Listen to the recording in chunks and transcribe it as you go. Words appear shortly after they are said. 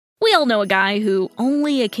all know a guy who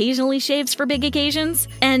only occasionally shaves for big occasions,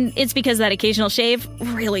 and it's because that occasional shave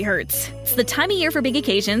really hurts. It's the time of year for big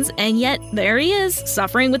occasions, and yet there he is,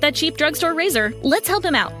 suffering with that cheap drugstore razor. Let's help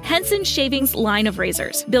him out. Henson Shaving's line of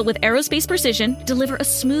razors, built with aerospace precision, deliver a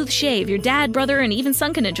smooth shave your dad, brother, and even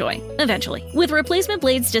son can enjoy, eventually. With replacement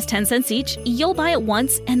blades just 10 cents each, you'll buy it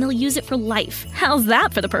once and they'll use it for life. How's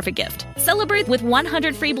that for the perfect gift? Celebrate with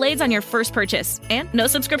 100 free blades on your first purchase, and no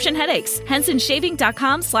subscription headaches.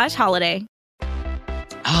 HensonShaving.com/holiday.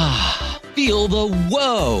 Feel the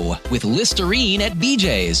whoa with Listerine at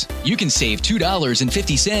BJ's. You can save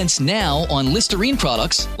 $2.50 now on Listerine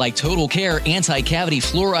products like Total Care Anti-Cavity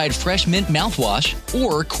Fluoride Fresh Mint Mouthwash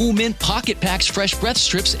or Cool Mint Pocket Packs Fresh Breath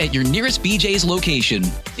Strips at your nearest BJ's location.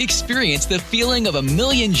 Experience the feeling of a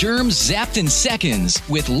million germs zapped in seconds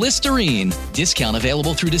with Listerine. Discount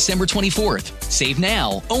available through December 24th. Save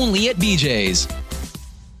now, only at BJ's.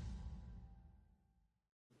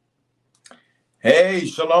 Hey,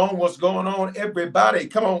 shalom, what's going on, everybody?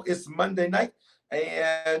 Come on, it's Monday night,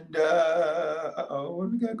 and, what do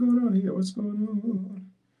we got going on here? What's going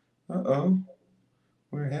on?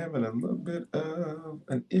 We're having a little bit of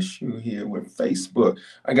an issue here with Facebook.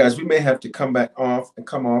 All right, guys, we may have to come back off and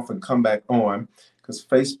come off and come back on because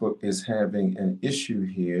Facebook is having an issue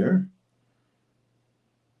here.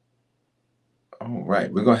 All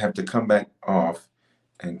right, we're going to have to come back off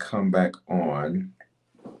and come back on.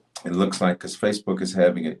 It looks like because Facebook is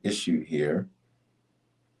having an issue here.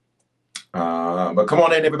 But come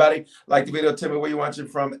on in, everybody. Like the video, tell me where you're watching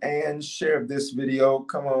from, and share this video.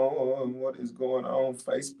 Come on, what is going on,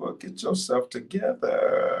 Facebook? Get yourself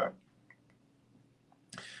together.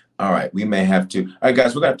 All right, we may have to. All right,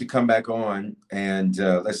 guys, we're going to have to come back on, and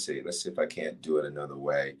let's see if I can't do it another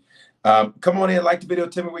way. Come on in, like the video,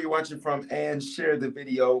 tell me where you're watching from, and share the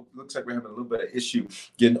video. Looks like we're having a little bit of issue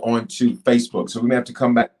getting onto Facebook. So we may have to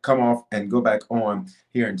come off and go back on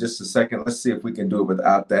here in just a second. Let's see if we can do it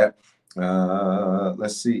without that.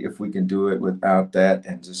 Let's see if we can do it without that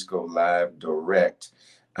and just go live direct.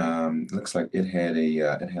 Looks like it had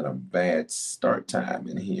a bad start time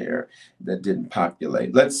in here that didn't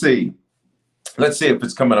populate. Let's see if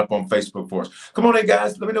it's coming up on Facebook for us. Come on in,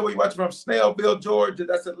 guys. Let me know where you're watching from. Snellville, Georgia.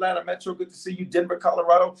 That's Atlanta Metro. Good to see you. Denver,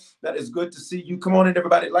 Colorado. That is good to see you. Come on in,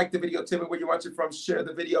 everybody. Like the video. Tell me where you're watching from. Share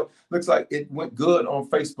the video. Looks like it went good on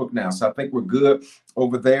Facebook now. So I think we're good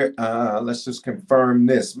over there. Let's just confirm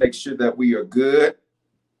this. Make sure that we are good.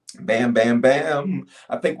 Bam, bam, bam.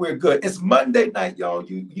 I think we're good. It's Monday night, y'all.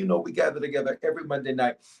 You know we gather together every Monday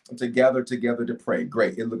night to gather together to pray.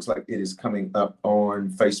 Great. It looks like it is coming up on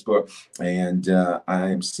Facebook, and I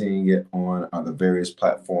am seeing it on the various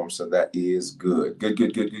platforms, so that is good.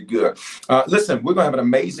 Good. Listen, we're going to have an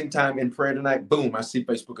amazing time in prayer tonight. Boom, I see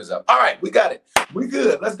Facebook is up. All right, we got it. We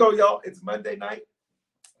good. Let's go, y'all. It's Monday night.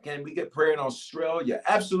 Can we get prayer in Australia?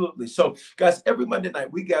 Absolutely. So, guys, every Monday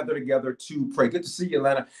night, we gather together to pray. Good to see you,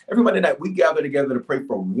 Atlanta. Every Monday night, we gather together to pray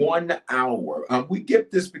for 1 hour. We get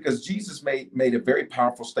this because Jesus made a very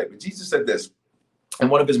powerful statement. Jesus said this in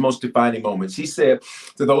one of his most defining moments. He said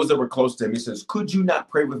to those that were close to him, he says, could you not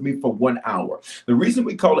pray with me for 1 hour? The reason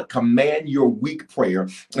we call it command your week prayer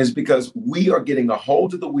is because we are getting a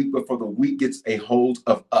hold of the week before the week gets a hold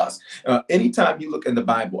of us. Anytime you look in the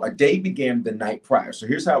Bible, a day began the night prior. So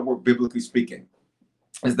here's how it works, biblically speaking.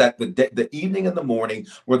 Is that the evening and the morning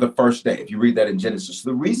were the first day, if you read that in Genesis.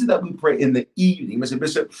 So the reason that we pray in the evening, Mr.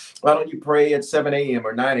 Bishop, why don't you pray at 7 a.m.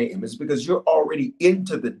 or 9 a.m.? It's because you're already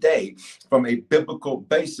into the day from a biblical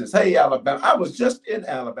basis. Hey, Alabama, I was just in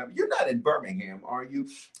Alabama. You're not in Birmingham, are you?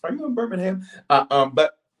 Are you in Birmingham?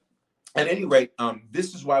 But at any rate,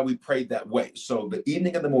 this is why we prayed that way. So the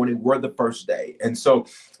evening and the morning were the first day. And so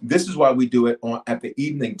this is why we do it at the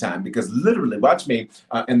evening time, because literally, watch me,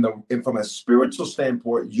 and from a spiritual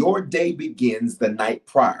standpoint, your day begins the night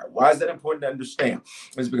prior. Why is that important to understand?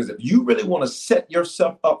 It's because if you really want to set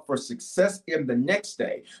yourself up for success in the next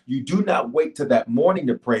day, you do not wait till that morning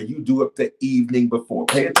to pray. You do it the evening before.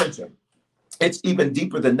 Pay attention. It's even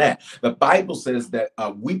deeper than that. The Bible says that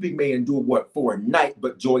weeping may endure for a night,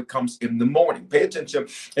 but joy comes in the morning. Pay attention.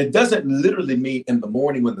 It doesn't literally mean in the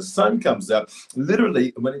morning when the sun comes up.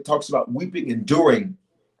 Literally, when it talks about weeping, enduring,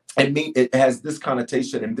 it has this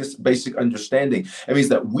connotation and this basic understanding. It means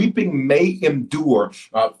that weeping may endure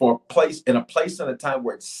for a place and a time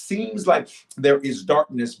where it seems like there is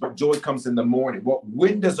darkness, but joy comes in the morning. Well,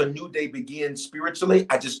 when does a new day begin spiritually?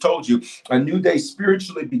 I just told you, a new day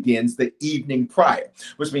spiritually begins the evening prior,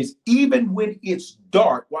 which means even when it's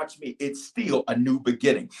dark, watch me, it's still a new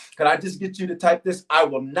beginning. Can I just get you to type this? I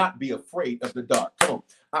will not be afraid of the dark. Come on.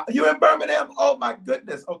 You in Birmingham? Oh my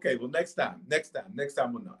goodness. Okay, well, next time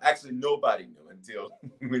we'll know. Actually, nobody knew. until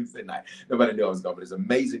Wednesday night. Nobody knew I was gone, but it's an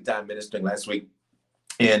amazing time ministering last week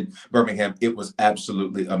in Birmingham. It was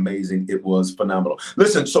absolutely amazing. It was phenomenal.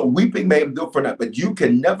 Listen, so weeping may endure for night, but you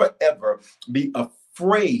can never, ever be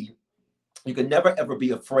afraid. You can never, ever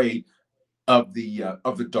be afraid of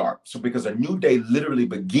the dark. So because a new day literally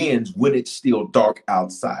begins when it's still dark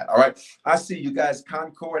outside. All right. I see you guys,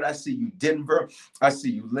 Concord. I see you, Denver. I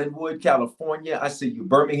see you, Linwood, California. I see you,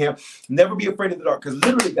 Birmingham. Never be afraid of the dark, because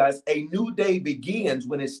literally, guys, a new day begins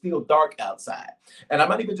when it's still dark outside. And I'm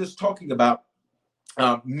not even just talking about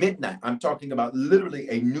midnight. I'm talking about literally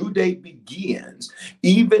a new day begins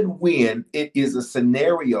even when it is a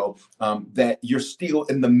scenario that you're still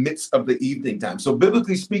in the midst of the evening time. So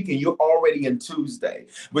biblically speaking, you're already in Tuesday,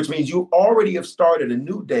 which means you already have started a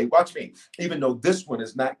new day. Watch me, even though this one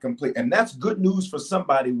is not complete. And that's good news for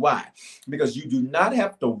somebody. Why? Because you do not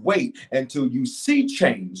have to wait until you see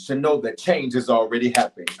change to know that change is already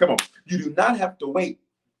happening. Come on. You do not have to wait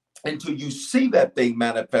until you see that thing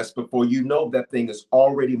manifest before you know that thing is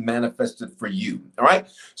already manifested for you. All right.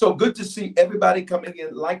 So good to see everybody coming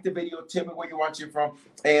in. Like the video, tell me where you're watching from,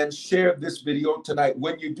 and share this video tonight.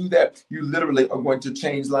 When you do that, you literally are going to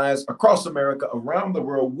change lives across America, around the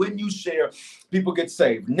world. When you share, people get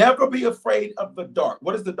saved. Never be afraid of the dark.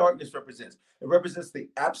 What does the darkness represent? It represents the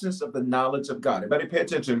absence of the knowledge of God. Everybody pay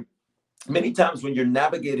attention. Many times when you're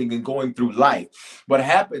navigating and going through life, what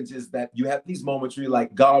happens is that you have these moments where you're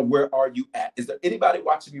like, God, where are you at? Is there anybody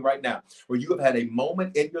watching me right now where you have had a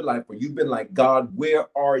moment in your life where you've been like, God, where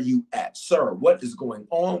are you at? Sir, what is going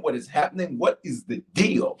on? What is happening? What is the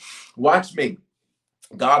deal? Watch me.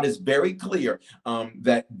 God is very clear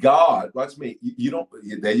that God, watch me, you don't,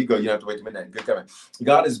 there you go, you don't have to wait a minute. Good comment.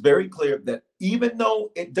 God is very clear that even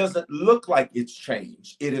though it doesn't look like it's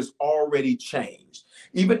changed, it is already changed.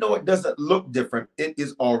 Even though it doesn't look different, it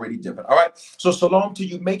is already different. All right. So shalom to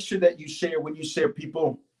you. Make sure that you share. When you share,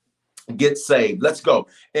 people get saved. Let's go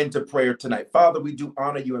into prayer tonight. Father, we do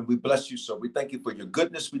honor you and we bless you. So we thank you for your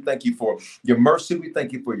goodness. We thank you for your mercy. We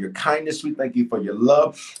thank you for your kindness. We thank you for your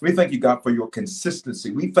love. We thank you, God, for your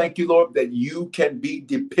consistency. We thank you, Lord, that you can be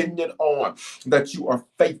dependent on, that you are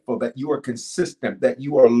faithful, that you are consistent, that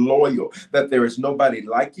you are loyal, that there is nobody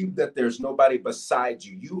like you, that there's nobody beside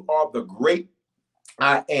you. You are the great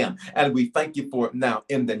I am. And we thank you for it now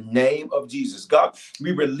in the name of Jesus. God,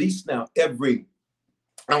 we release now every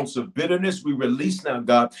ounce of bitterness. We release now,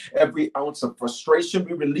 God, every ounce of frustration.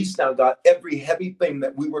 We release now, God, every heavy thing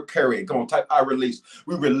that we were carrying. Come on, type I release.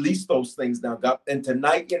 We release those things now, God. And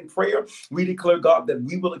tonight in prayer, we declare, God, that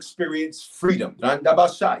we will experience freedom.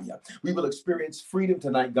 We will experience freedom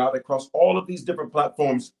tonight, God, across all of these different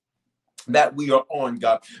platforms that we are on,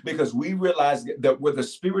 God, because we realize that where the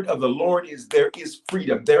Spirit of the Lord is, there is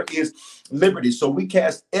freedom, there is liberty. So we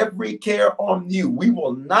cast every care on you. We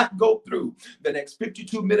will not go through the next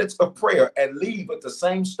 52 minutes of prayer and leave with the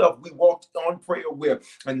same stuff we walked on prayer with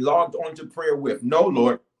and logged on to prayer with. No,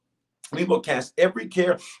 Lord. We will cast every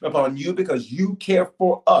care upon you because you care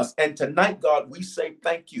for us. And tonight, God, we say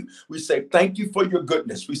thank you. We say thank you for your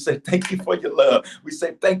goodness. We say thank you for your love. We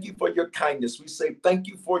say thank you for your kindness. We say thank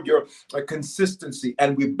you for your consistency.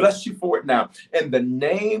 And we bless you for it now. In the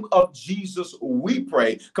name of Jesus, we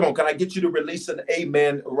pray. Come on, can I get you to release an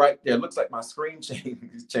amen right there? Looks like my screen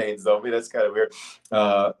changed on me. That's kind of weird.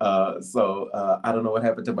 So I don't know what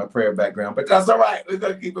happened to my prayer background, but that's all right. We're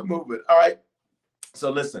going to keep it moving. All right. So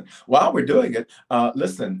listen, while we're doing it,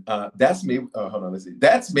 that's me. Hold on, let's see.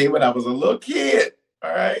 That's me when I was a little kid.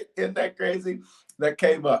 All right. Isn't that crazy? That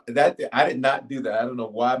came up. That I did not do that. I don't know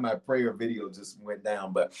why my prayer video just went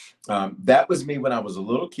down, but that was me when I was a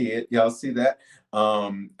little kid. Y'all see that?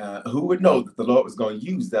 Who would know that the Lord was going to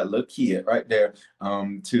use that little kid right there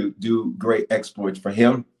to do great exploits for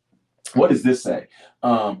him? What does this say?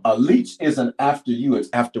 A leech isn't after you, it's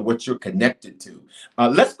after what you're connected to.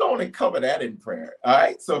 Let's go on and cover that in prayer. All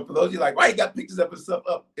right. So for those of you like, why you got pictures of himself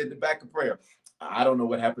up in the back of prayer? I don't know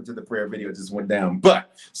what happened to the prayer video. It just went down.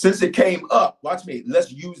 But since it came up, watch me.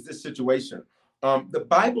 Let's use this situation. The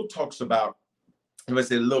Bible talks about, let's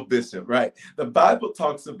say, little bishop, right? The Bible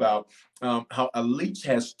talks about how a leech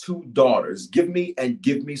has two daughters. Give me and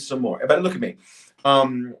give me some more. Everybody look at me.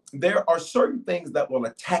 There are certain things that will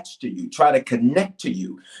attach to you, try to connect to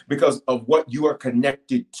you because of what you are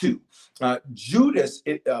connected to. Judas,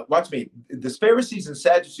 watch me, the Pharisees and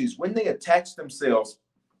Sadducees, when they attached themselves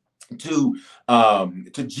to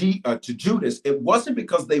Judas, it wasn't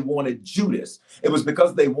because they wanted Judas. It was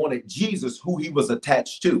because they wanted Jesus, who he was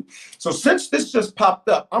attached to. So since this just popped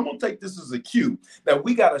up, I'm going to take this as a cue that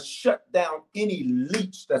we got to shut down any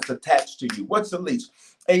leech that's attached to you. What's a leech?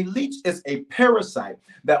 A leech is a parasite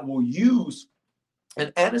that will use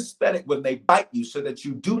an anesthetic when they bite you so that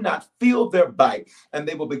you do not feel their bite, and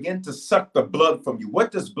they will begin to suck the blood from you.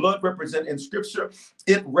 What does blood represent in scripture?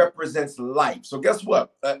 It represents life. So guess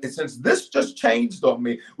what? Since this just changed on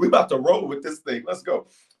me, we're about to roll with this thing. Let's go.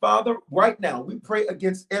 Father, right now, we pray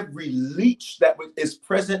against every leech that is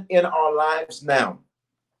present in our lives now,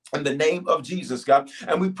 in the name of Jesus, God.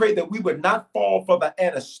 And we pray that we would not fall for the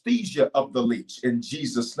anesthesia of the leech in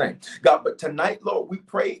Jesus' name, God. But tonight, Lord, we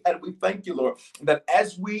pray and we thank you, Lord, that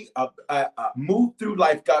as we move through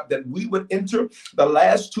life, God, that we would enter the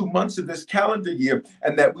last 2 months of this calendar year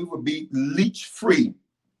and that we would be leech free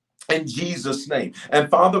in Jesus' name. And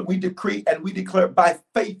Father, we decree and we declare by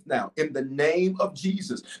faith now in the name of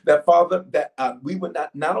Jesus that, Father, that we would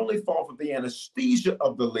not only fall for the anesthesia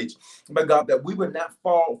of the leech, but God, that we would not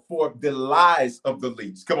fall for the lies of the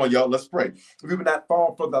leech. Come on, y'all, let's pray. We would not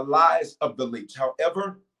fall for the lies of the leech.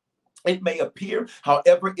 However it may appear,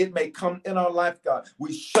 however it may come in our life, God,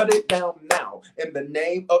 we shut it down now in the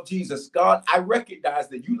name of Jesus. God, I recognize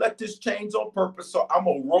that you let this change on purpose, so I'm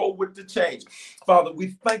going to roll with the change. Father,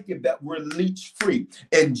 we thank you that we're leech free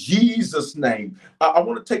in Jesus' name. I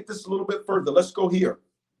want to take this a little bit further. Let's go here.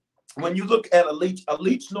 When you look at a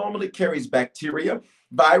leech normally carries bacteria,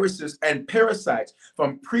 viruses, and parasites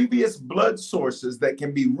from previous blood sources that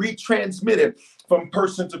can be retransmitted from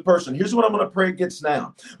person to person. Here's what I'm going to pray against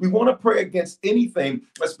now. We want to pray against anything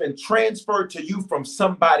that's been transferred to you from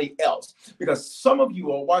somebody else. Because some of you,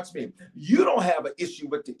 watch me, you don't have an issue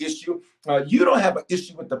with the issue. You don't have an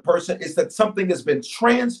issue with the person. It's that something has been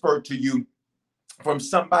transferred to you from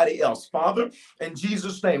somebody else. Father, in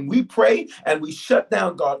Jesus' name, we pray and we shut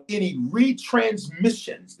down, God, any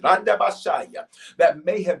retransmissions that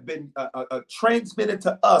may have been transmitted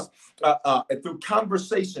to us through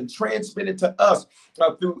conversation, transmitted to us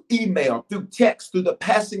through email, through text, through the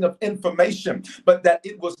passing of information, but that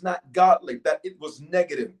it was not godly, that it was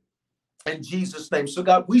negative. In Jesus' name. So,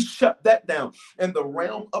 God, we shut that down in the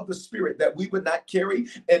realm of the spirit, that we would not carry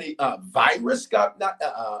any virus, God, not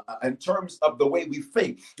in terms of the way we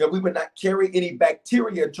think, that we would not carry any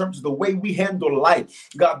bacteria in terms of the way we handle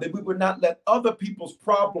life, God, that we would not let other people's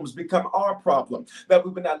problems become our problem, that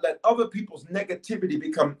we would not let other people's negativity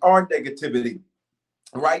become our negativity.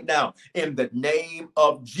 Right now, in the name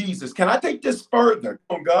of Jesus. Can I take this further?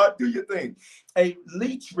 Oh, God, do your thing. A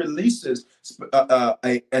leech releases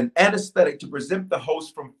an anesthetic to prevent the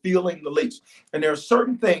host from feeling the leech. And there are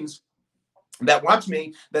certain things that, watch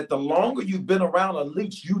me, that the longer you've been around a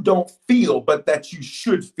leech, you don't feel, but that you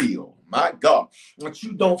should feel. My God, what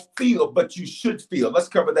you don't feel, but you should feel. Let's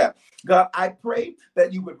cover that. God, I pray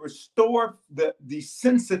that you would restore the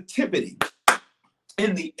sensitivity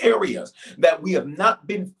in the areas that we have not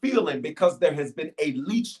been feeling because there has been a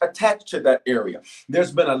leech attached to that area.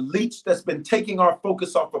 There's been a leech that's been taking our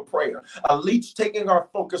focus off of prayer, a leech taking our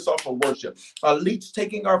focus off of worship, a leech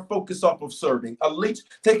taking our focus off of serving, a leech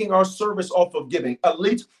taking our service off of giving, a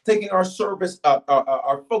leech taking our service,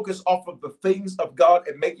 our focus off of the things of God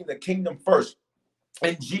and making the kingdom first.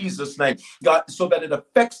 In Jesus' name, God, so that it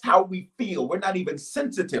affects how we feel. We're not even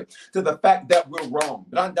sensitive to the fact that we're wrong.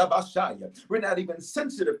 We're not even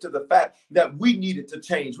sensitive to the fact that we needed to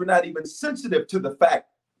change. We're not even sensitive to the fact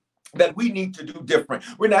that we need to do different.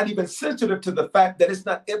 We're not even sensitive to the fact that it's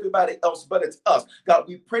not everybody else, but it's us. God,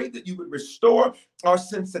 we pray that you would restore our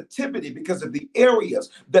sensitivity because of the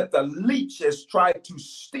areas that the leech has tried to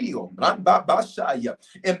steal. In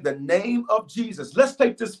the name of Jesus. Let's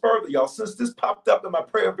take this further, y'all. Since this popped up and my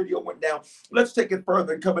prayer video went down, let's take it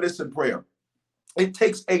further and cover this in prayer. It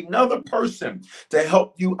takes another person to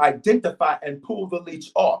help you identify and pull the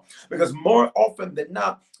leech off, because more often than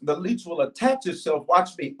not, the leech will attach itself,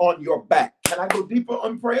 watch me, on your back. Can I go deeper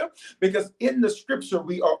on prayer? Because in the scripture,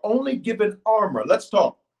 we are only given armor. Let's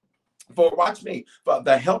talk. For, watch me, for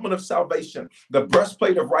the helmet of salvation, the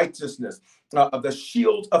breastplate of righteousness, the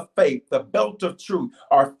shield of faith, the belt of truth,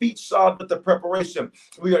 our feet shod with the preparation.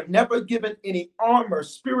 We are never given any armor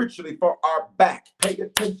spiritually for our back. Pay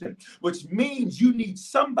attention, which means you need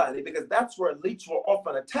somebody, because that's where a leech will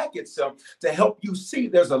often attack itself, to help you see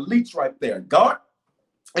there's a leech right there. God,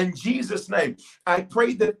 in Jesus' name, I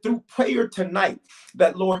pray that through prayer tonight,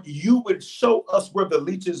 that, Lord, you would show us where the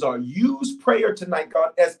leeches are. Use prayer tonight,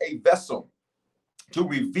 God, as a vessel to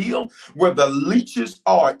reveal where the leeches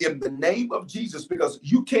are in the name of Jesus, because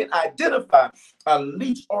you can't identify a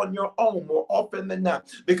leech on your own more often than not,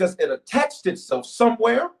 because it attached itself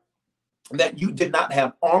somewhere. that you did not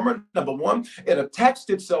have armor. Number one, it attached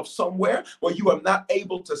itself somewhere where you are not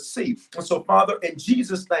able to see. And so, Father, in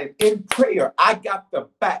Jesus' name, in prayer, I got the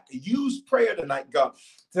back. Use prayer tonight, God,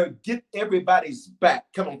 to get everybody's back.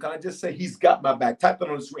 Come on, can I just say, he's got my back? Type it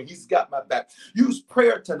on the screen. He's got my back. Use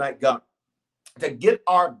prayer tonight, God, to get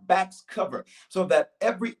our backs covered so that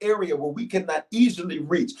every area where we cannot easily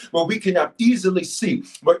reach, where we cannot easily see,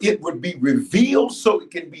 where it would be revealed so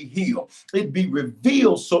it can be healed. It'd be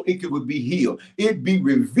revealed so it could be healed. It'd be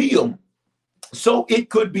revealed so it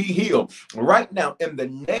could be healed. Right now, in the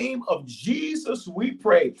name of Jesus, we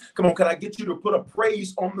pray. Come on, can I get you to put a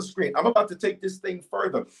praise on the screen? I'm about to take this thing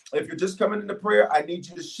further. If you're just coming into prayer, I need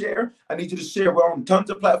you to share. I need you to share. We're on tons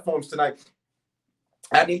of platforms tonight.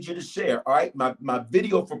 I need you to share. All right. My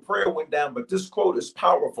video for prayer went down, but this quote is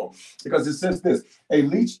powerful because it says this: a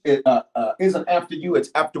leech isn't after you, it's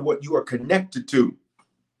after what you are connected to.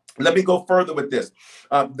 Let me go further with this.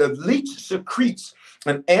 The leech secretes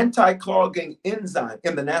an anti-clogging enzyme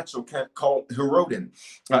in the natural called herodin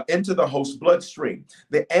into the host bloodstream.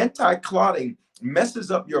 The anti-clotting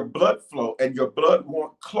messes up your blood flow and your blood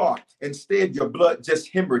won't clot. Instead, your blood just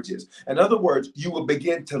hemorrhages. In other words, you will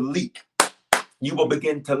begin to leak. You will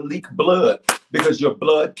begin to leak blood because your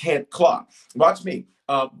blood can't clot. Watch me.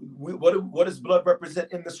 What does blood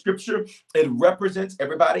represent in the scripture? It represents,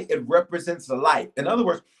 everybody, it represents life. In other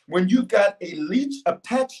words, when you've got a leech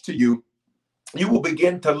attached to you, you will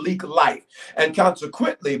begin to leak life. And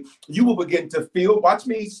consequently, you will begin to feel, watch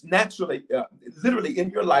me, naturally, literally in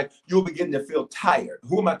your life, you'll begin to feel tired.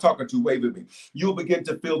 Who am I talking to? Wave at me. You'll begin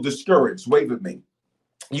to feel discouraged. Wave at me.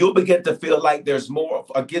 You'll begin to feel like there's more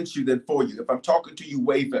against you than for you. If I'm talking to you,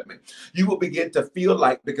 wave at me. You will begin to feel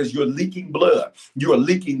like, because you're leaking blood, you are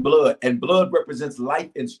leaking blood, and blood represents life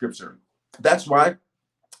in scripture. That's why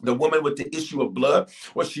the woman with the issue of blood,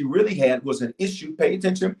 what she really had was an issue. Pay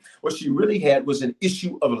attention. What she really had was an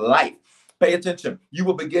issue of life. Pay attention. You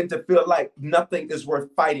will begin to feel like nothing is worth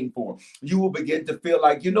fighting for. You will begin to feel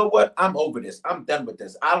like, you know what? I'm over this. I'm done with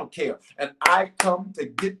this. I don't care. And I come to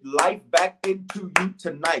get life back into you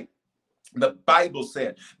tonight. The Bible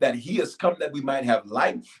said that he has come that we might have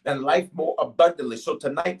life and life more abundantly. So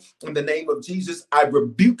tonight, in the name of Jesus, I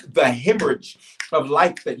rebuke the hemorrhage of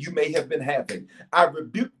life that you may have been having. I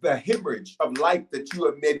rebuke the hemorrhage of life that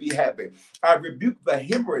you may be having. I rebuke the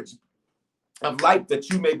hemorrhage of life that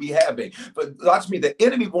you may be having. But watch me, the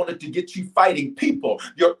enemy wanted to get you fighting people.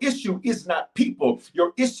 Your issue is not people.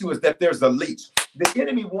 Your issue is that there's a leech. The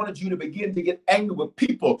enemy wanted you to begin to get angry with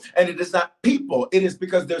people, and it is not people. It is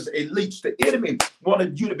because there's a leech. The enemy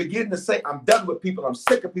wanted you to begin to say, I'm done with people. I'm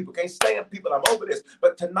sick of people. Can't stand people. I'm over this.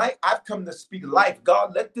 But tonight, I've come to speak life.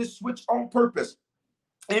 God, let this switch on purpose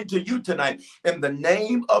into you tonight. In the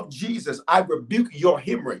name of Jesus, I rebuke your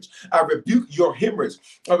hemorrhage. I rebuke your hemorrhage.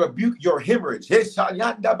 I rebuke your hemorrhage. I rebuke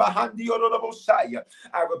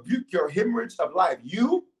your hemorrhage of life.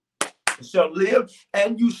 You shall live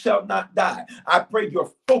and you shall not die. I pray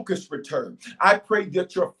your focus return. I pray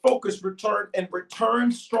that your focus return and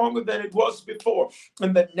return stronger than it was before.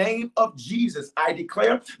 In the name of Jesus, I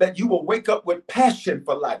declare that you will wake up with passion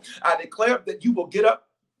for life. I declare that you will get up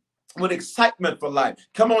with excitement for life.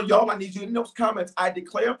 Come on, y'all. I need you in those comments. I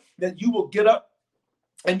declare that you will get up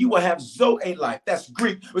and you will have Zoe life. That's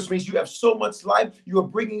Greek, which means you have so much life, you are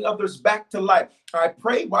bringing others back to life. I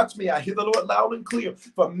pray, watch me, I hear the Lord loud and clear.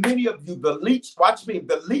 For many of you, the leech, watch me,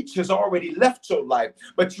 the leech has already left your life,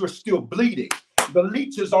 but you're still bleeding. The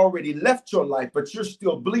leech has already left your life, but you're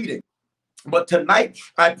still bleeding. But tonight,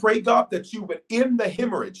 I pray, God, that you would end the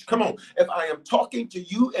hemorrhage. Come on. If I am talking to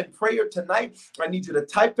you in prayer tonight, I need you to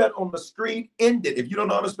type that on the screen. End it. If you don't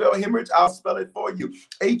know how to spell hemorrhage, I'll spell it for you.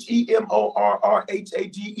 Hemorrhages.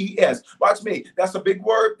 Watch me. That's a big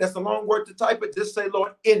word. That's a long word to type it. Just say,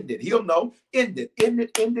 Lord, end it. He'll know. End it. End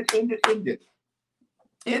it. End it. End it. End it.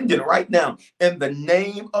 End it right now in the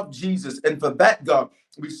name of Jesus. And for that, God,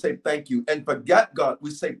 we say thank you. And for that, God,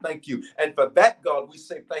 we say thank you. And for that, God, we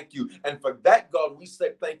say thank you. And for that, God, we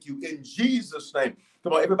say thank you in Jesus' name.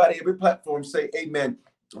 Come on, everybody, every platform, say amen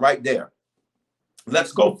right there.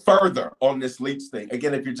 Let's go further on this leech thing.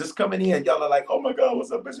 Again, if you're just coming in, y'all are like, oh my God,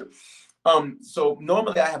 what's up, Bishop? So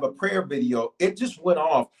normally I have a prayer video. It just went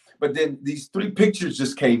off, but then these 3 pictures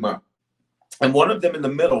just came up. And one of them in the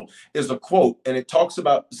middle is a quote, and it talks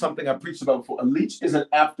about something I preached about before. A leech isn't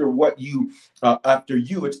after what you,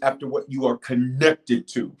 it's after what you are connected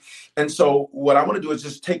to. And so what I want to do is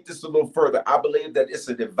just take this a little further. I believe that it's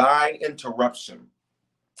a divine interruption.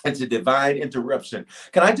 It's a divine interruption.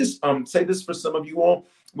 Can I just say this for some of you all?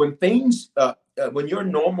 When things when your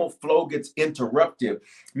normal flow gets interrupted,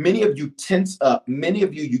 many of you tense up. Many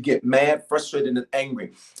of you get mad, frustrated, and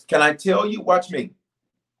angry. Can I tell you, watch me,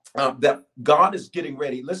 that God is getting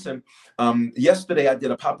ready. Listen, yesterday I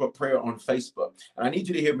did a pop-up prayer on Facebook, and I need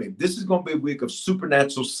you to hear me. This is going to be a week of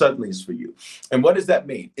supernatural suddenlies for you. And what does that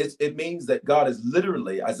mean? It means that God is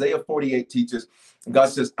literally, Isaiah 48 teaches, God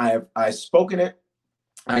says, I've spoken it.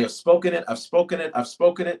 I have spoken it. I've spoken it. I've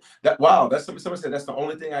spoken it. That wow. That's someone said. That's the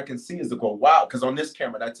only thing I can see is the quote. Wow. Because on this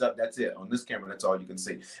camera, that's up. That's it. On this camera, that's all you can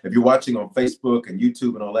see. If you're watching on Facebook and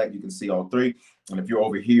YouTube and all that, you can see all three. And if you're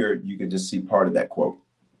over here, you can just see part of that quote.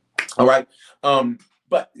 All right.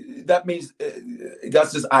 But that means God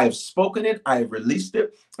says, I have spoken it, I have released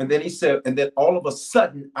it. And then he said, and then all of a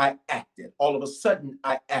sudden I acted. All of a sudden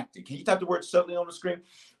I acted. Can you type the word suddenly on the screen?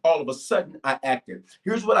 All of a sudden I acted.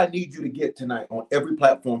 Here's what I need you to get tonight on every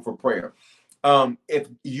platform for prayer. If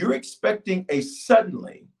you're expecting a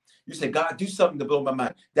suddenly, you say, God, do something to blow my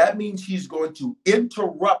mind. That means he's going to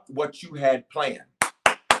interrupt what you had planned.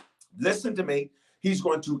 Listen to me. He's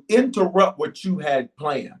going to interrupt what you had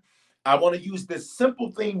planned. I want to use this simple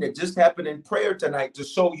thing that just happened in prayer tonight to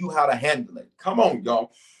show you how to handle it. Come on,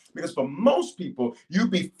 y'all. Because for most people, you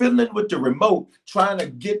be fiddling with the remote, trying to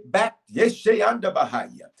get back,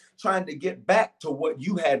 trying to get back to what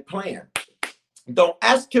you had planned. Don't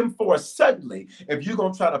ask him for a suddenly if you're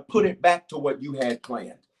going to try to put it back to what you had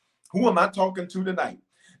planned. Who am I talking to tonight?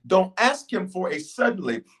 Don't ask him for a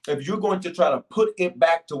suddenly if you're going to try to put it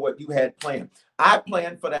back to what you had planned. I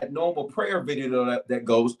planned for that normal prayer video that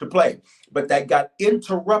goes to play, but that got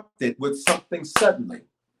interrupted with something suddenly.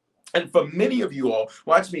 And for many of you all,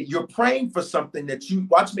 watch me, you're praying for something that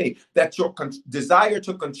that your desire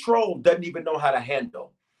to control doesn't even know how to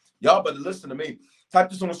handle. Y'all better listen to me. Type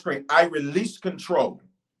this on the screen. I release control.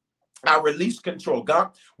 I release control. God,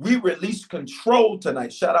 we release control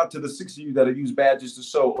tonight. Shout out to the 6 of you that have used badges to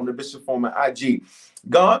sow on the Bishop Foreman IG.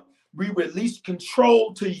 God, we release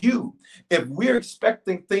control to you. If we're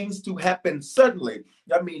expecting things to happen suddenly,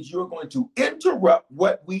 that means you're going to interrupt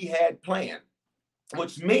what we had planned,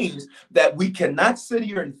 which means that we cannot sit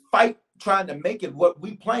here and fight trying to make it what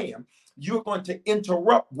we plan. You're going to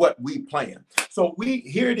interrupt what we plan. So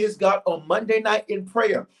here it is, God, on Monday night in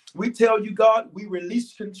prayer. We tell you, God, we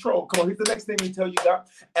release control. Come on, here's the next thing we tell you, God.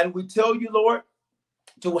 And we tell you, Lord,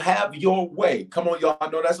 to have your way. Come on, y'all. I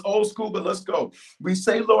know that's old school, but let's go. We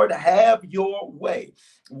say, Lord, have your way.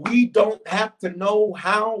 We don't have to know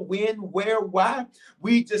how, when, where, why.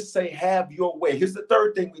 We just say, have your way. Here's the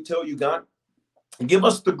third thing we tell you, God. Give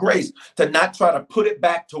us the grace to not try to put it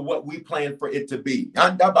back to what we planned for it to be.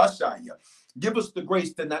 Give us the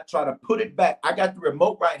grace to not try to put it back. I got the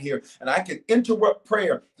remote right here, and I can interrupt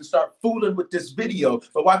prayer to start fooling with this video.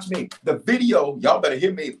 But watch me. The video, y'all better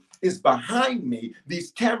hear me, is behind me.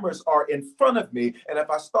 These cameras are in front of me. And if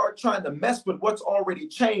I start trying to mess with what's already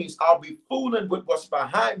changed, I'll be fooling with what's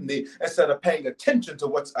behind me instead of paying attention to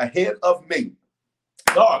what's ahead of me.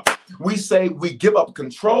 God, we say we give up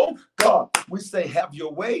control. God, we say have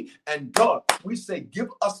your way. And God, we say give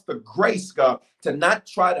us the grace, God, to not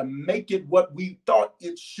try to make it what we thought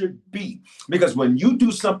it should be. Because when you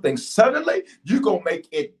do something suddenly, you're going to make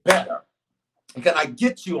it better. Can I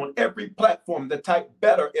get you on every platform to type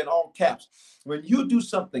better in all caps? When you do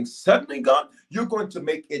something suddenly, God, you're going to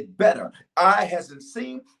make it better. Eye hasn't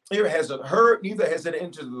seen, ear hasn't heard, neither has it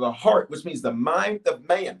entered the heart, which means the mind of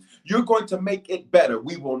man. You're going to make it better.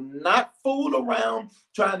 We will not fool around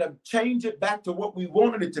trying to change it back to what we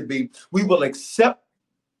wanted it to be. We will accept,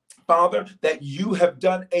 Father, that you have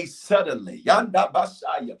done a suddenly. Yanda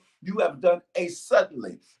Bashaya. You have done a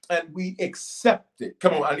suddenly, and we accept it.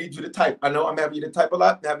 Come on, I need you to type. I know I'm having you to type a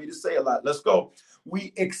lot, I'm having you to say a lot. Let's go.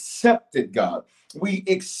 We accept it, God. We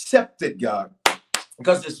accept it, God,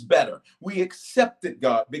 because it's better. We accept it,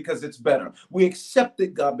 God, because it's better. We accept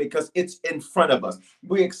it, God, because it's in front of us.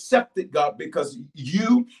 We accept it, God, because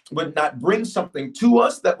you would not bring something to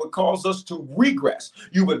us that would cause us to regress.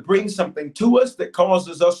 You would bring something to us that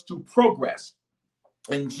causes us to progress.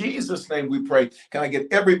 In Jesus' name we pray. Can I get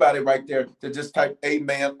everybody right there to just type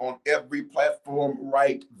amen on every platform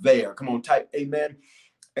right there? Come on, type amen,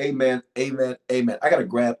 amen, amen, amen. I gotta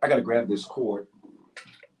grab this cord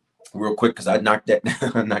real quick because I knocked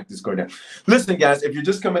this cord down. Listen, guys, if you're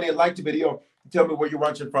just coming in, like the video, tell me where you're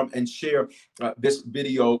watching from, and share this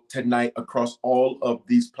video tonight across all of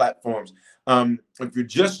these platforms. If you're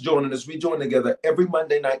just joining us, we join together every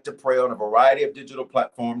Monday night to pray on a variety of digital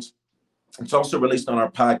platforms. It's also released on our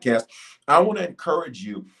podcast. I want to encourage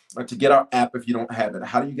you to get our app if you don't have it.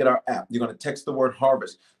 How do you get our app? You're going to text the word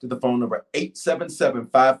harvest to the phone number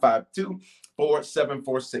 877-552-4700.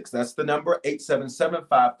 877-552-4746. That's the number,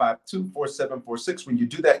 877-552-4746. When you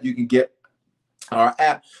do that, you can get our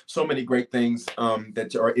app. So many great things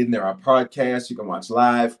that are in there. Our podcast, you can watch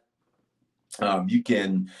live. You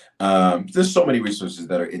can, there's so many resources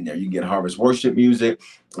that are in there. You can get Harvest Worship music.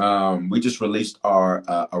 We just released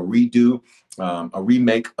a redo, a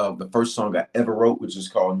remake of the first song I ever wrote, which is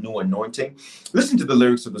called New Anointing. Listen to the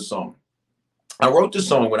lyrics of the song. I wrote this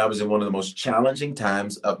song when I was in one of the most challenging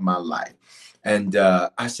times of my life. And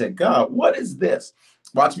I said, God, what is this?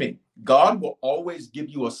 Watch me. God will always give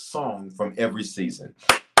you a song from every season.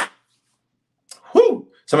 Whoo!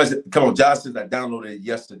 Somebody said, come on, Josh says I downloaded it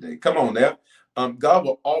yesterday. Come on there. God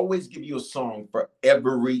will always give you a song for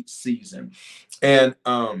every season. And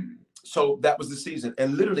so that was the season.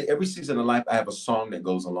 And literally every season of life, I have a song that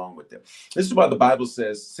goes along with it. This is why the Bible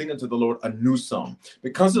says, sing unto the Lord a new song.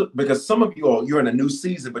 Because some of you all, you're in a new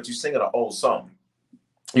season, but you're singing an old song.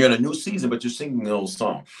 You're in a new season, but you're singing an old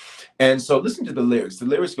song. And so listen to the lyrics. The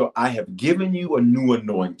lyrics go, I have given you a new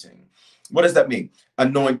anointing. What does that mean?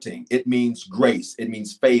 Anointing. It means grace. It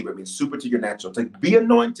means favor. It means super to your natural. To be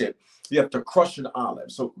anointed, you have to crush an olive.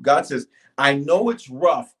 So God says, I know it's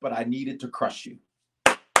rough, but I needed to crush you.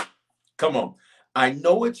 Come on. I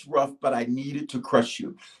know it's rough, but I needed to crush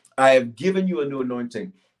you. I have given you a new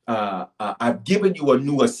anointing. I've given you a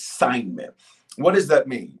new assignment. What does that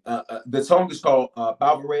mean? The song is called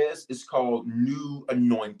Balvarez. It's called New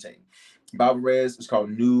Anointing. Balvarez is called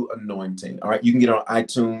New Anointing. All right. You can get it on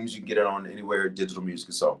iTunes. You can get it on anywhere digital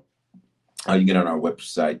music. So you can get it on our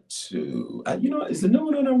website too. Is the new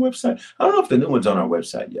one on our website? I don't know if the new one's on our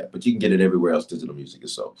website yet, but you can get it everywhere else digital music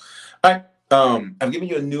is so. All right. I've given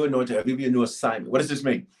you a new anointing. I've given you a new assignment. What does this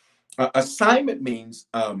mean? Assignment means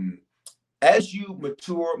as you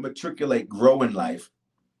matriculate, grow in life,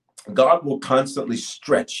 God will constantly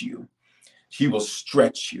stretch you. He will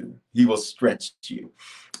stretch you. He will stretch you.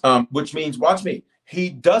 Which means, watch me. He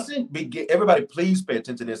doesn't begin. Everybody, please pay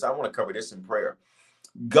attention to this. I want to cover this in prayer.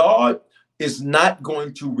 God is not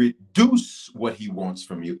going to reduce what he wants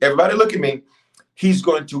from you. Everybody look at me. He's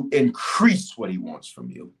going to increase what he wants from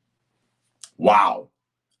you. Wow.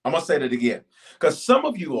 I'm going to say that again. Because some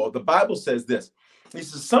of you all, the Bible says this. He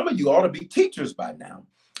says, some of you ought to be teachers by now.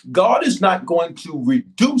 God is not going to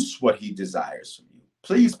reduce what he desires from you.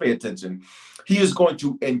 Please pay attention. He is going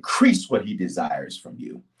to increase what he desires from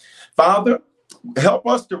you. Father, help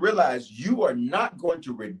us to realize you are not going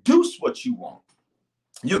to reduce what you want.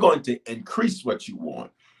 You're going to increase what you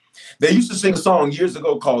want. They used to sing a song years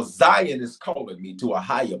ago called Zion is Calling Me to a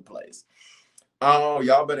Higher Place. Oh,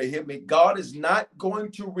 y'all better hear me. God is not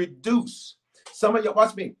going to reduce. Some of y'all,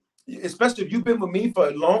 watch me, especially if you've been with me for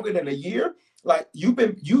longer than a year, like you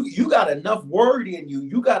got enough word in you.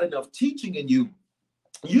 You got enough teaching in you.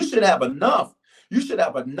 You should have enough. You should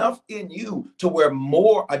have enough in you to where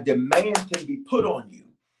a demand can be put on you.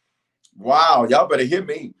 Wow, y'all better hear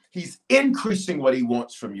me. He's increasing what he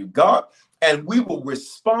wants from you, God, and we will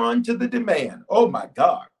respond to the demand. Oh my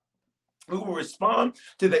God. We will respond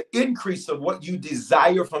to the increase of what you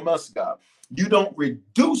desire from us, God. You don't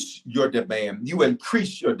reduce your demand. You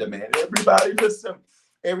increase your demand. Everybody listen.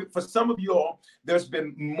 For some of you all, there's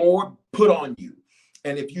been more put on you.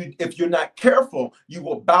 And if you're not careful, you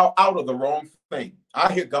will bow out of the wrong thing.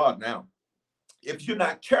 I hear God now. If you're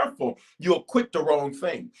not careful, you'll quit the wrong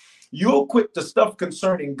thing. You'll quit the stuff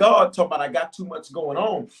concerning God, talking about I got too much going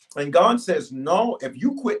on. And God says, no, if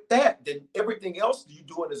you quit that, then everything else you're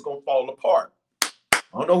doing is going to fall apart. I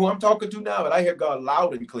don't know who I'm talking to now, but I hear God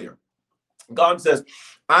loud and clear. God says,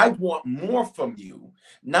 I want more from you,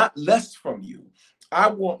 not less from you. I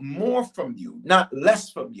want more from you, not less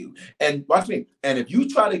from you. And watch me. And if you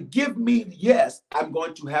try to give me yes, I'm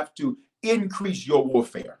going to have to increase your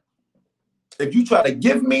warfare. If you try to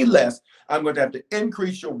give me less, I'm going to have to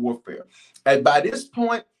increase your warfare. And by this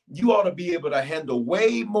point, you ought to be able to handle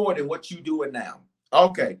way more than what you're doing now.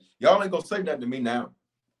 Okay, y'all ain't going to say nothing to me now.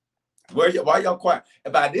 Why y'all quiet?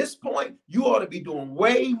 And by this point, you ought to be doing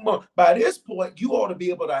way more. By this point, you ought to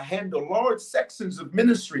be able to handle large sections of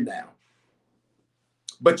ministry now.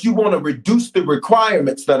 But you want to reduce the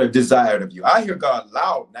requirements that are desired of you. I hear God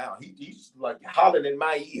loud now. He's like hollering in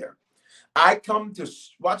my ear. I've come to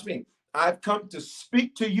speak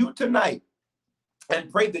to you tonight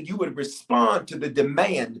and pray that you would respond to the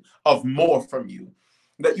demand of more from you.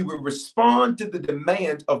 That you would respond to the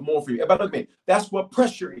demand of more from you. But look at me, that's what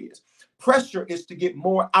pressure is. Pressure is to get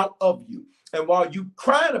more out of you. And while you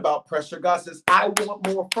crying about pressure, God says, I want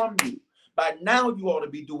more from you. By now, you ought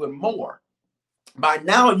to be doing more. By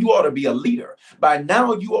now, you ought to be a leader. By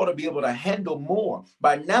now, you ought to be able to handle more.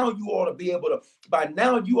 By now, you ought to be able to. By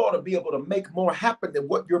now, you ought to be able to make more happen than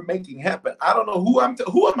what you're making happen. I don't know who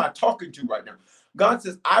am I talking to right now. God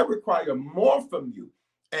says, I require more from you,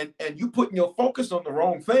 and you putting your focus on the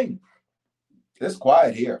wrong thing. It's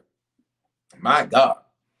quiet here. My God.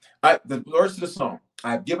 The words of the song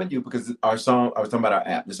I've given you, because our song, I was talking about our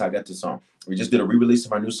app. This is how I got this song. We just did a re-release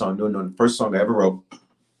of our new song, the first song I ever wrote.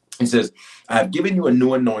 He says, I've given you a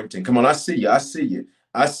new anointing. Come on, I see you. I see you.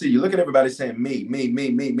 I see you. Look at everybody saying me, me,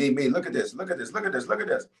 me, me, me, me. Look at this. Look at this. Look at this. Look at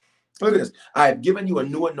this. Look at this. I have given you a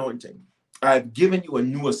new anointing. I've given you a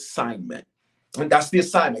new assignment. And that's the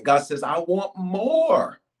assignment. God says, I want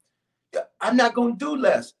more. I'm not going to do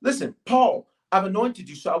less. Listen, Paul, I've anointed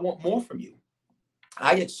you, so I want more from you.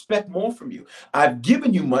 I expect more from you. I've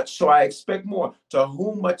given you much, so I expect more. To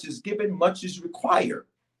whom much is given, much is required.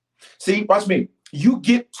 See, watch me. You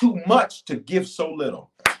get too much to give so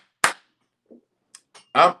little.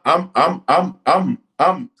 Come on.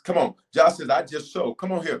 Josh says, I just so.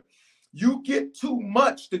 Come on here. You get too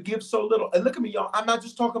much to give so little. And look at me, y'all. I'm not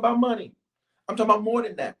just talking about money. I'm talking about more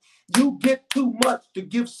than that. You get too much to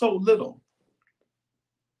give so little.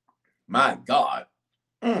 My God.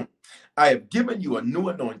 I have given you a new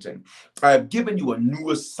anointing. I have given you a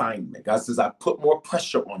new assignment. God says, I put more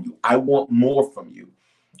pressure on you. I want more from you.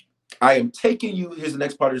 I am taking you, here's the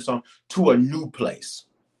next part of the song, to a new place.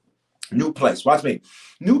 New place. Watch me.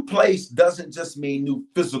 New place doesn't just mean new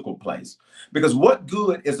physical place. Because what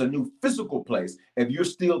good is a new physical place if you're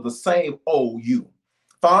still the same old you?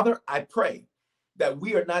 Father, I pray that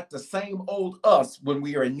we are not the same old us when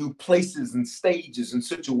we are in new places and stages and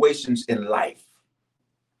situations in life.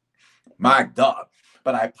 My God.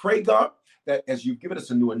 But I pray, God, that as you've given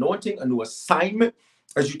us a new anointing, a new assignment,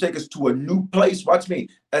 as you take us to a new place, watch me,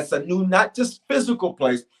 that's a new, not just physical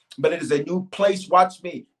place, but it is a new place, watch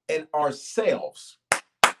me, in ourselves.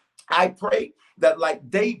 I pray that like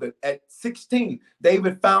David at 16,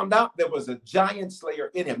 David found out there was a giant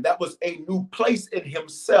slayer in him. That was a new place in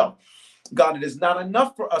himself. God, it is not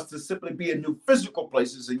enough for us to simply be in new physical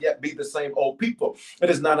places and yet be the same old people. It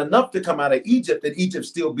is not enough to come out of Egypt and Egypt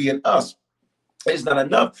still be in us. It's not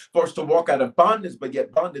enough for us to walk out of bondage, but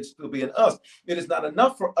yet bondage still be in us. It is not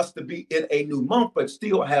enough for us to be in a new month, but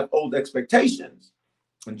still have old expectations.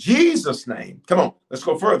 In Jesus' name, come on, let's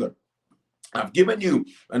go further. I've given you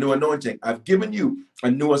a new anointing. I've given you a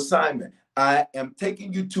new assignment. I am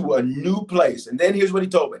taking you to a new place. And then here's what he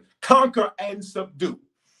told me. Conquer and subdue.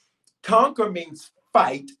 Conquer means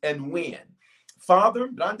fight and win. Father,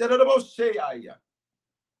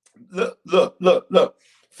 look.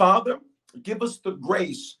 Father, give us the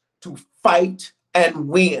grace to fight and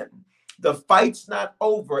win. The fight's not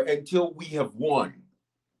over until we have won.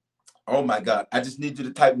 Oh my God. I just need you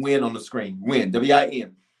to type win on the screen. Win,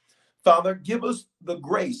 W-I-N. Father, give us the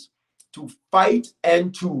grace to fight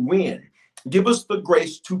and to win. Give us the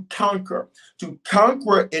grace to conquer. To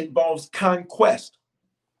conquer involves conquest.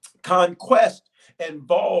 Conquest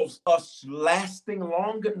involves us lasting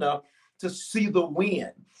long enough to see the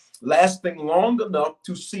win. Lasting long enough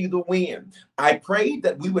to see the win. I pray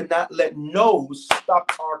that we would not let no's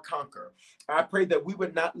stop our conquer. I pray that we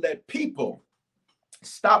would not let people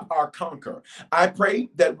stop our conquer. I pray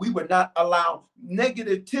that we would not allow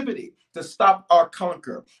negativity to stop our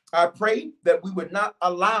conquer. I pray that we would not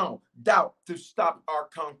allow doubt to stop our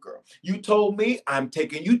conquer. You told me I'm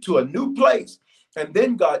taking you to a new place. And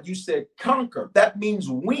then, God, you said conquer. That means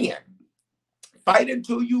win. Fight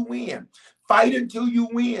until you win. Fight until you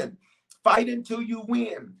win. Fight until you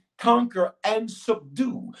win. Conquer and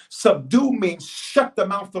subdue. Subdue means shut the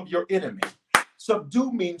mouth of your enemy.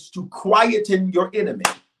 Subdue means to quieten your enemy.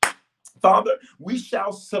 Father, we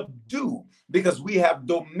shall subdue because we have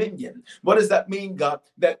dominion. What does that mean, God?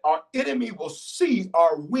 That our enemy will see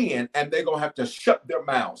our win and they're going to have to shut their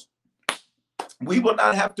mouths. We will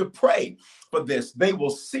not have to pray for this. They will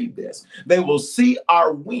see this. They will see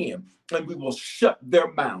our win and we will shut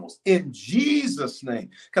their mouths in Jesus' name.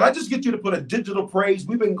 Can I just get you to put a digital praise?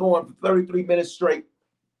 We've been going for 33 minutes straight.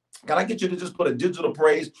 Can I get you to just put a digital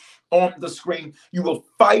praise on the screen? You will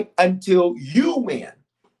fight until you win.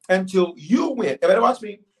 Until you win. Everybody watch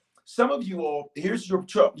me. Some of you all, here's your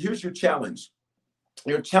challenge.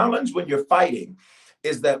 Your challenge when you're fighting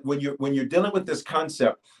is that when you're dealing with this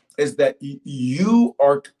concept is that you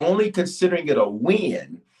are only considering it a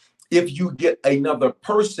win if you get another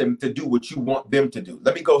person to do what you want them to do.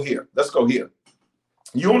 Let me go here. Let's go here.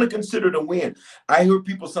 You only consider it a win. I hear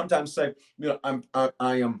people sometimes say,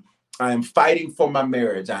 I am fighting for my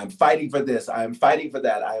marriage. I am fighting for this. I am fighting for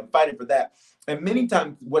that. I am fighting for that. And many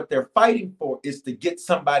times what they're fighting for is to get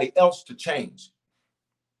somebody else to change.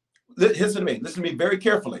 Listen to me very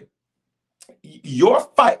carefully. Your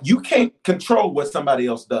fight, you can't control what somebody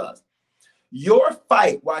else does. Your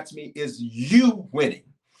fight, watch me, is you winning.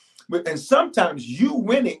 And sometimes you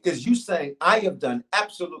winning is you saying, I have done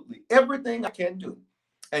absolutely everything I can do.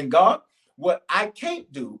 And God, what I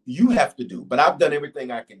can't do, you have to do, but I've done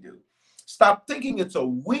everything I can do. Stop thinking it's a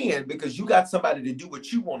win because you got somebody to do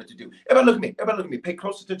what you wanted to do. Everybody look at me. Everybody look at me. Pay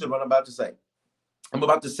close attention to what I'm about to say. I'm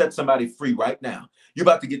about to set somebody free right now. You're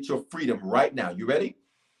about to get your freedom right now. You ready?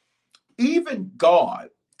 Even God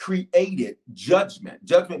created judgment.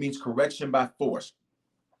 Judgment means correction by force.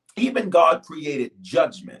 Even God created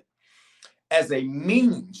judgment as a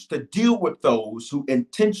means to deal with those who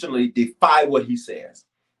intentionally defy what he says.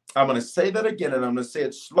 I'm going to say that again, and I'm going to say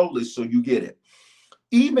it slowly so you get it.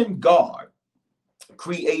 Even God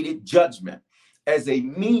created judgment as a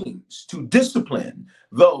means to discipline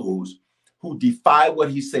those who defy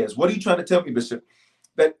what he says. What are you trying to tell me, Bishop?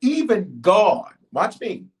 That even God, watch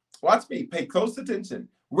me, pay close attention,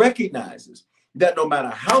 recognizes that no matter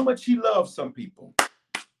how much he loves some people,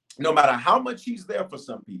 no matter how much he's there for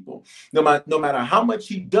some people, no matter how much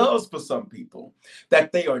he does for some people,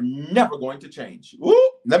 that they are never going to change.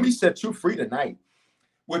 Ooh, let me set you free tonight,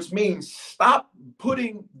 which means stop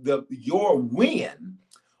putting your win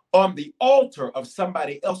on the altar of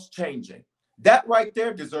somebody else changing. That right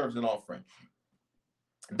there deserves an offering.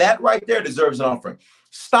 That right there deserves an offering.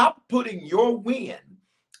 Stop putting your win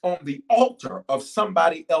on the altar of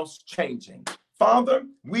somebody else changing. Father,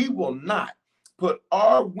 we will not put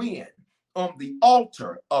our win on the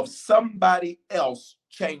altar of somebody else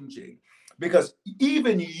changing. Because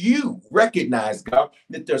even you recognize, God,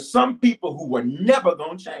 that there's some people who were never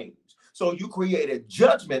going to change. So you created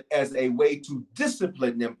judgment as a way to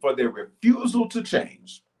discipline them for their refusal to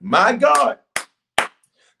change. My God.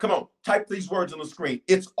 Come on, type these words on the screen.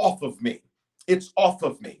 It's off of me. It's off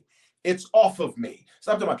of me. It's off of me.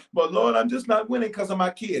 Stop talking about, but Lord, I'm just not winning because of my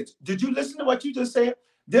kids. Did you listen to what you just said?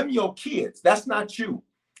 Them your kids. That's not you.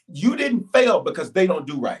 You didn't fail because they don't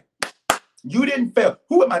do right. You didn't fail.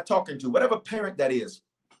 Who am I talking to? Whatever parent that is,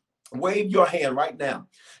 wave your hand right now.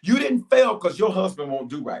 You didn't fail because your husband won't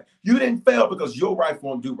do right. You didn't fail because your wife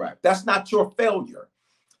won't do right. That's not your failure.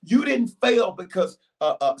 You didn't fail because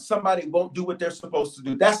somebody won't do what they're supposed to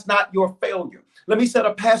do. That's not your failure. Let me set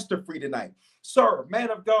a pastor free tonight. Sir, man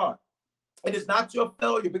of God, it is not your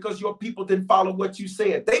failure because your people didn't follow what you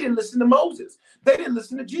said. They didn't listen to Moses. They didn't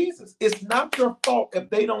listen to Jesus. It's not your fault if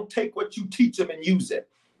they don't take what you teach them and use it.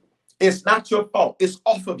 It's not your fault. It's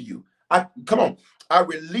off of you. Come on. I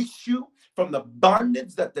release you from the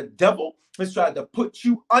bondage that the devil has tried to put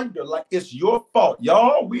you under like it's your fault.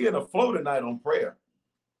 Y'all, we in a flow tonight on prayer.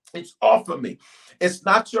 It's off of me. It's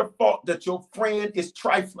not your fault that your friend is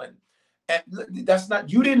trifling. And that's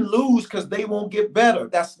not, you didn't lose because they won't get better.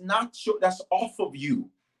 That's off of you.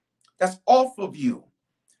 That's off of you.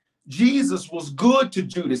 Jesus was good to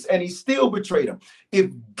Judas and he still betrayed him.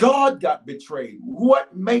 If God got betrayed,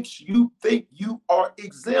 what makes you think you are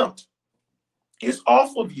exempt? It's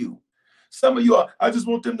off of you. Some of you are, I just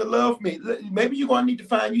want them to love me. Maybe you're going to need to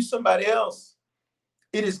find you somebody else.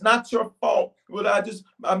 It is not your fault. Well, I just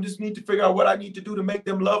need to figure out what I need to do to make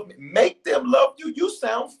them love me. Make them love you. You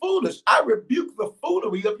sound foolish. I rebuke the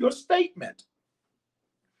foolery of your statement.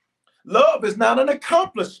 Love is not an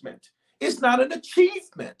accomplishment. It's not an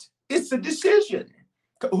achievement. It's a decision.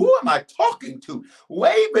 Who am I talking to?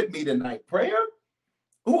 Wave at me tonight, prayer.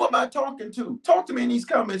 Who am I talking to? Talk to me in these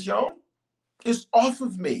comments, y'all. It's off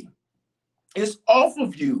of me. It's off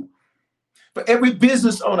of you. For every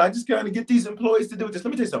business owner, I just kind of get these employees to do this.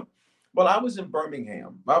 Let me tell you something. Well, I was in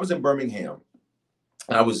Birmingham. I was in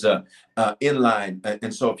line.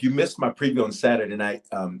 And so if you missed my preview on Saturday night,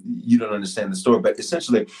 you don't understand the story. But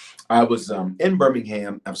essentially, I was in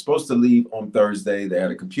Birmingham. I was supposed to leave on Thursday. They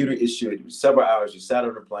had a computer issue. It was several hours. You sat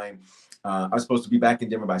on the plane. I was supposed to be back in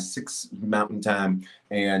Denver by 6 Mountain Time.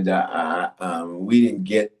 And we didn't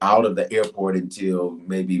get out of the airport until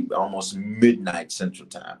maybe almost midnight Central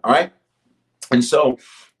Time. All right. And so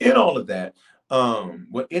in all of that,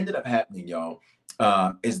 what ended up happening, y'all,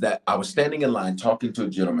 is that I was standing in line talking to a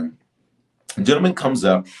gentleman. A gentleman comes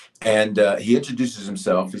up and he introduces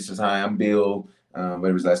himself. He says, hi, I'm Bill.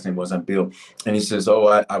 Whatever his last name was, I'm Bill. And he says, oh,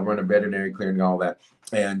 I run a veterinary clinic and all that.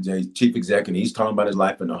 And chief executive, he's talking about his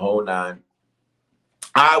life and the whole nine.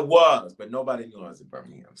 I was, but nobody knew I was in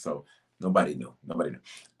Birmingham. So nobody knew.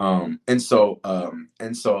 And so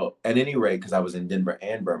at any rate, because I was in Denver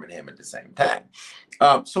and Birmingham at the same time.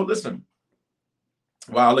 So listen,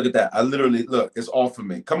 wow, look at that. I literally, look, it's all for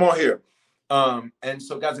me. Come on here. And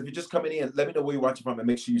so guys, if you're just coming in, let me know where you're watching from and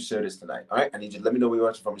make sure you share this tonight. All right. I need you to let me know where you're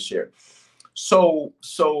watching from and share. So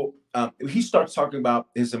he starts talking about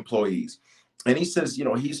his employees, and he says,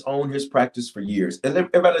 he's owned his practice for years. And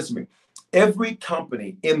everybody listen to me. Every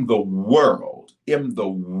company in the world, and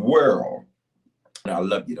I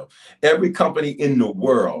love you though, every company in the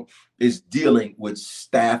world is dealing with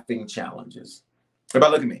staffing challenges.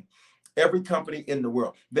 Everybody look at me. Every company in the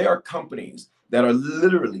world, there are companies that are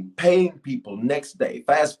literally paying people next day,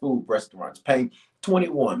 fast food restaurants, paying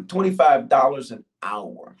 $21, $25 an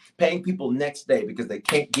hour, paying people next day because they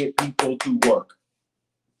can't get people to work.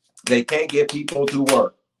 They can't get people to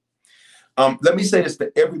work. Let me say this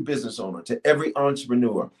to every business owner, to every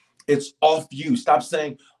entrepreneur. It's off you. Stop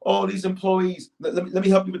saying, oh, these employees. Let me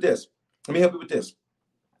help you with this. Let me help you with this.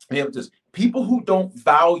 Let me help you with this. People who don't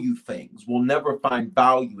value things will never find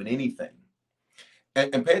value in anything.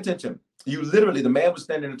 And pay attention. You literally, the man was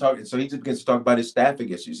standing and talking. So he just begins to talk about his staffing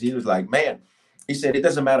issues. He was like, man, he said, it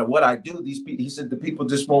doesn't matter what I do. These people, he said, the people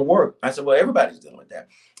just won't work. I said, well, everybody's dealing with that.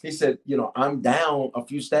 He said, I'm down a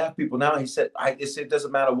few staff people now. He said, it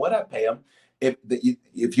doesn't matter what I pay them.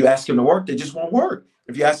 If you ask them to work, they just won't work.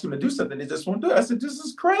 If you ask them to do something, they just won't do it. I said, this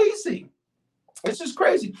is crazy. It's just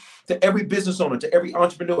crazy. To every business owner, to every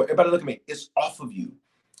entrepreneur, everybody look at me. It's off of you.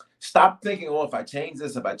 Stop thinking, oh, if I change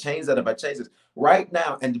this, if I change that, if I change this right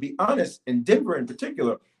now. And to be honest, in Denver in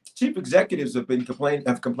particular, chief executives have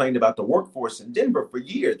complained about the workforce in Denver for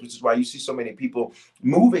years, which is why you see so many people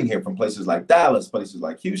moving here from places like Dallas, places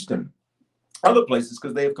like Houston, other places,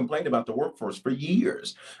 because they have complained about the workforce for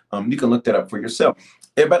years. You can look that up for yourself.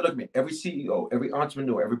 Everybody look at me. Every CEO, every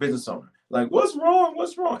entrepreneur, every business owner, like, what's wrong?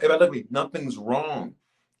 What's wrong? Everybody look at me. Nothing's wrong.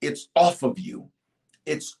 It's off of you.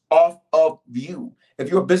 It's off of you. If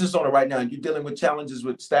you're a business owner right now and you're dealing with challenges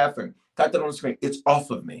with staffing, type that on the screen. It's off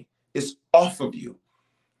of me. It's off of you.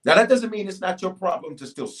 Now, that doesn't mean it's not your problem to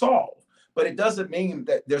still solve, but it doesn't mean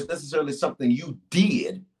that there's necessarily something you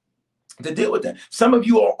did to deal with that. Some of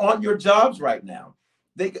you are on your jobs right now.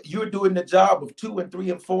 You're doing the job of 2 and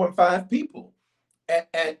 3 and 4 and 5 people.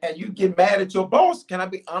 And you get mad at your boss. Can I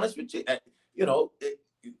be honest with you?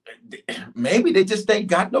 Maybe they just ain't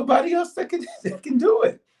got nobody else that can do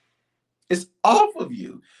it. It's off of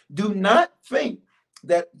you. Do not think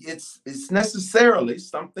that it's necessarily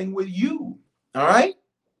something with you. All right?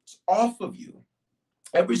 It's off of you.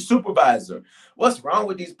 Every supervisor, what's wrong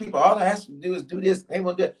with these people? All I ask them to do is do this. They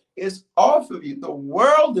won't do it. It's off of you. The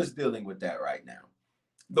world is dealing with that right now.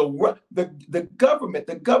 The government,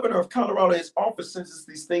 the governor of Colorado, his office sends us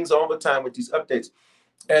these things all the time with these updates.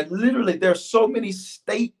 And literally, there's so many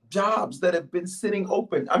state jobs that have been sitting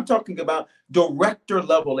open. I'm talking about director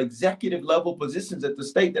level, executive level positions at the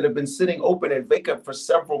state that have been sitting open and vacant for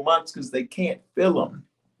several months because they can't fill them.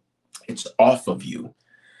 It's off of you.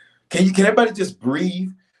 Can everybody just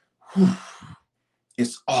breathe? Whew.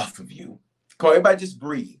 It's off of you. Come on, everybody just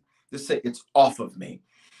breathe. Just say, it's off of me.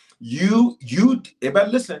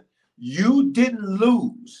 Everybody listen, you didn't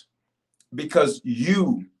lose because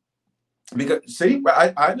see,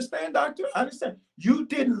 I understand, doctor, I understand. You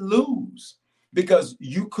didn't lose because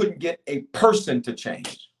you couldn't get a person to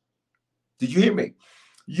change. Did you hear me?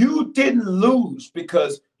 You didn't lose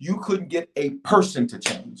because you couldn't get a person to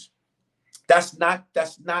change. That's not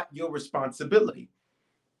your responsibility.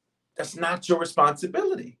 That's not your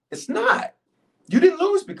responsibility. It's not. You didn't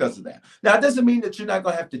lose because of that. Now, it doesn't mean that you're not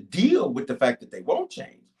going to have to deal with the fact that they won't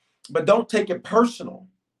change, but don't take it personal.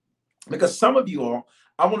 Because some of you all,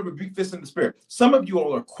 I want to rebuke this in the spirit. Some of you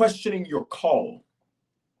all are questioning your call.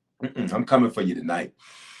 I'm coming for you tonight.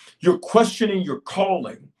 You're questioning your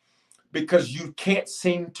calling because you can't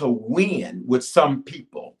seem to win with some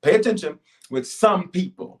people. Pay attention, with some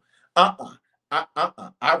people.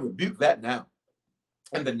 I rebuke that now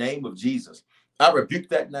in the name of Jesus. I rebuke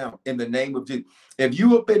that now in the name of Jesus. If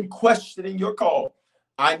you have been questioning your call,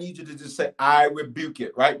 I need you to just say, I rebuke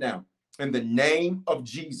it right now in the name of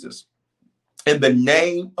Jesus. In the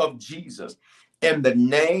name of Jesus. In the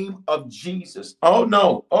name of Jesus. Oh,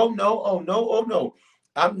 no. Oh, no. Oh, no. Oh, no.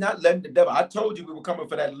 I'm not letting the devil. I told you we were coming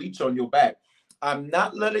for that leech on your back. I'm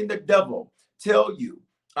not letting the devil tell you.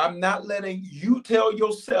 I'm not letting you tell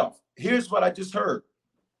yourself. Here's what I just heard.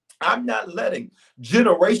 I'm not letting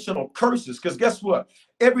generational curses, because guess what?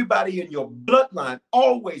 Everybody in your bloodline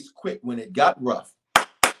always quit when it got rough.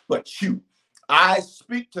 But you, I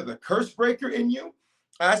speak to the curse breaker in you.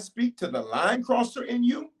 I speak to the line crosser in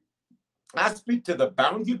you. I speak to the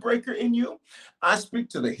boundary breaker in you. I speak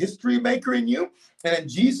to the history maker in you. And in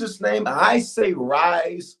Jesus' name, I say,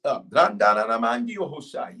 rise up.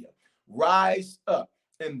 Rise up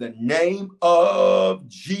in the name of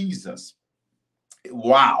Jesus.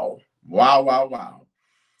 Wow. Wow, wow, wow.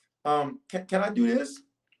 Can I do this?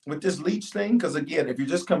 with this leech thing, because again, if you're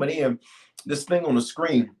just coming in, this thing on the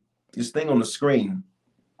screen,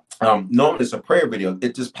 normally it's a prayer video.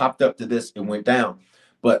 It just popped up to this and went down.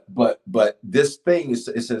 But this thing is,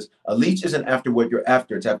 it says a leech isn't after what you're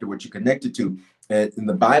after, it's after what you're connected to. And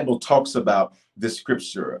the Bible talks about this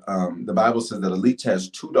scripture. The Bible says that a leech has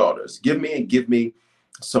two daughters. Give me and give me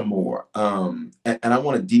some more. And I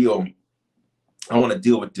want to deal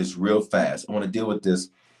with this real fast. I want to deal with this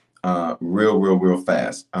real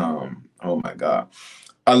fast. Oh my God.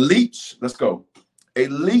 A leech, let's go. A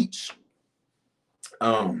leech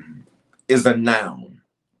is a noun.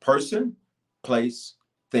 Person, place,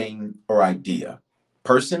 thing, or idea.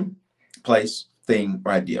 Person, place, thing,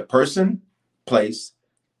 or idea. Person, place,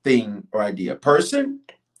 thing, or idea. Person,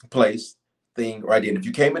 place, thing, or idea. And if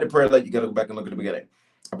you came into prayer late, you got to go back and look at the beginning.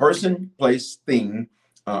 A person, place, thing,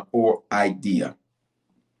 or idea.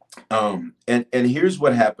 And here's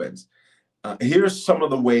what happens. Here's some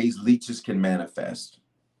of the ways leeches can manifest.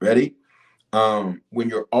 Ready? When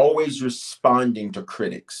you're always responding to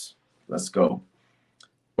critics. Let's go.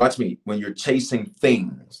 Watch me. When you're chasing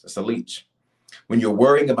things, that's a leech. When you're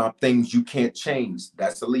worrying about things you can't change,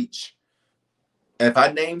 that's a leech. If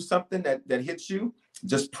I name something that hits you,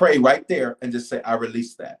 just pray right there and just say, I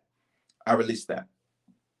release that. I release that.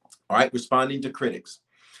 All right. Responding to critics.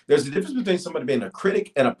 There's a difference between somebody being a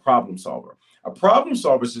critic and a problem solver. A problem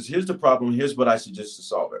solver says, here's the problem. Here's what I suggest to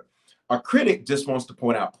solve it. A critic just wants to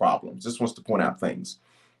point out problems, just wants to point out things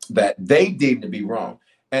that they deem to be wrong.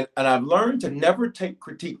 And I've learned to never take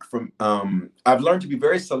critique from, I've learned to be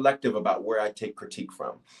very selective about where I take critique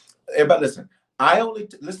from. Everybody listen,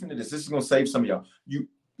 listen to this. This is going to save some of y'all.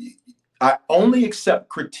 I only accept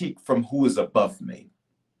critique from who is above me.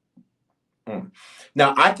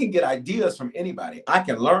 Now, I can get ideas from anybody. I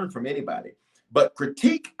can learn from anybody. But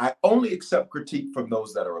critique, I only accept critique from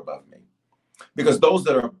those that are above me. Because those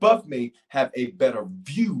that are above me have a better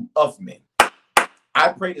view of me. I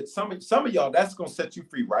pray that some of y'all, that's going to set you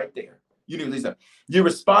free right there. You need Lisa. You're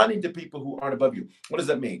responding to people who aren't above you. What does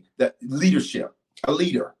that mean? That leadership, a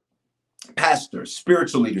leader, pastor,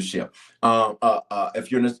 spiritual leadership.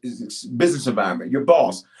 If you're in a business environment, your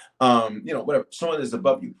boss, whatever, someone is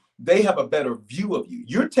above you. They have a better view of you.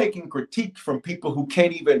 You're taking critique from people who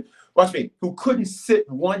can't even, watch me, who couldn't sit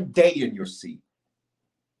one day in your seat.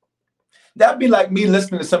 That'd be like me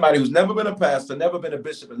listening to somebody who's never been a pastor, never been a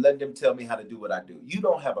bishop, and letting them tell me how to do what I do. You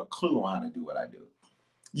don't have a clue on how to do what I do.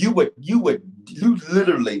 You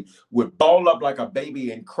literally would ball up like a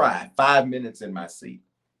baby and cry 5 minutes in my seat.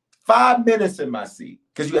 5 minutes in my seat,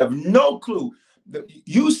 because you have no clue.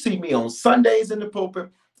 You see me on Sundays in the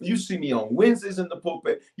pulpit. You see me on Wednesdays in the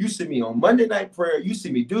pulpit. You see me on Monday night prayer. You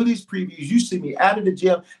see me do these previews. You see me out of the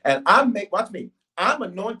gym. And watch me. I'm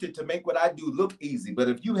anointed to make what I do look easy. But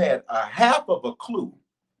if you had a half of a clue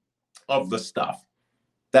of the stuff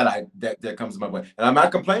that comes my way, and I'm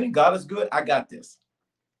not complaining, God is good. I got this.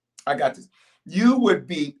 You would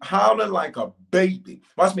be howling like a baby.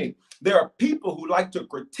 Watch me. There are people who like to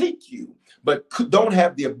critique you, but don't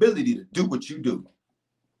have the ability to do what you do.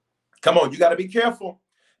 Come on, you got to be careful.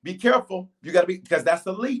 Be careful. You got to be, because that's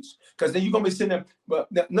the leech. Because then you're going to be sitting there. But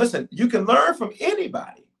listen, you can learn from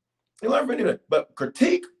anybody. You learn from anybody. But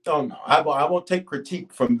critique, oh no, I won't take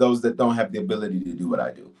critique from those that don't have the ability to do what I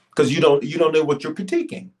do. Because you don't know what you're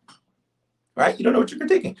critiquing. Right? You don't know what you're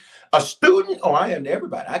critiquing. A student, I am to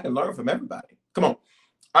everybody. I can learn from everybody. Come on.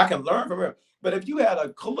 I can learn from everybody. But if you had a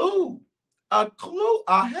half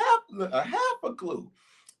a clue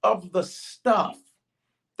of the stuff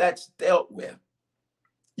that's dealt with,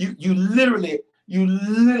 you literally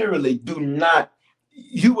do not.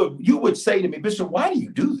 You would say to me, Bishop, why do you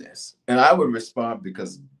do this? And I would respond,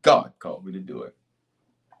 because God called me to do it.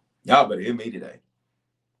 Y'all better hear me today.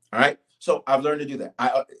 All right. So I've learned to do that.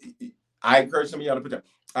 I encourage some of y'all to put that.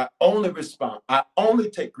 I only respond. I only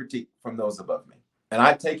take critique from those above me. And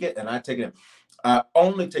I take it. I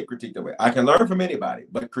only take critique that way. I can learn from anybody,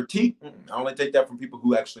 but critique, I only take that from people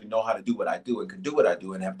who actually know how to do what I do and can do what I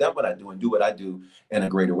do and have done what I do and do what I do in a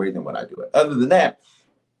greater way than what I do it. Other than that,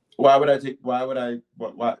 why?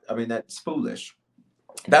 I mean, that's foolish.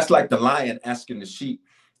 That's like the lion asking the sheep.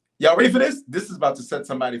 Y'all ready for this? This is about to set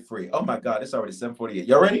somebody free. Oh my God, it's already 7:48.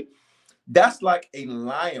 Y'all ready? That's like a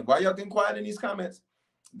lion. Why y'all getting quiet in these comments?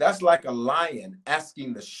 That's like a lion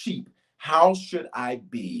asking the sheep, how should I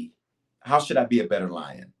be a better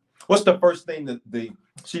lion? What's the first thing that the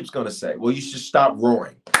sheep's going to say? Well, you should stop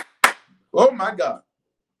roaring. Oh my God.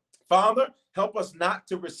 Father, help us not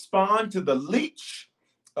to respond to the leech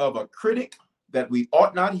of a critic that we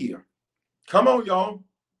ought not hear. Come on, y'all.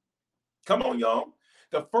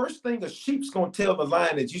 The first thing the sheep's going to tell the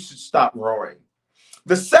lion is you should stop roaring.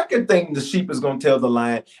 The second thing the sheep is going to tell the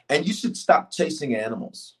lion, and you should stop chasing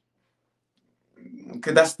animals.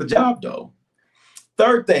 Okay, that's the job, though.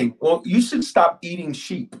 Third thing, well, you should stop eating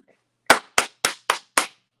sheep.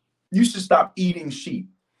 You should stop eating sheep.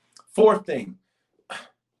 Fourth thing,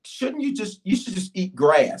 you should just eat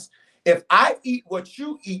grass. If I eat what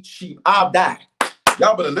you eat, sheep, I'll die.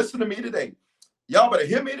 Y'all better listen to me today. Y'all better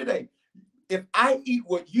hear me today. If I eat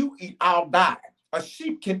what you eat, I'll die. A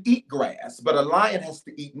sheep can eat grass, but a lion has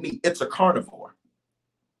to eat meat. It's a carnivore.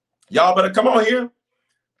 Y'all better come on here.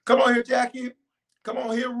 Come on here, Jackie. Come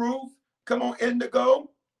on here, Ruth. Come on,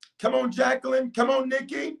 Indigo. Come on, Jacqueline. Come on,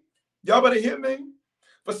 Nikki. Y'all better hear me.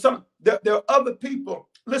 For some, there are other people.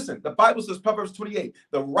 Listen, the Bible says, Proverbs 28,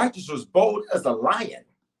 the righteous was bold as a lion.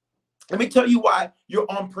 Let me tell you why you're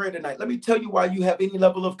on prayer tonight. Let me tell you why you have any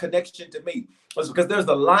level of connection to me. It's because there's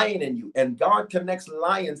a lion in you, and God connects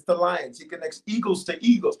lions to lions. He connects eagles to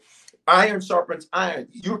eagles. Iron sharpens iron.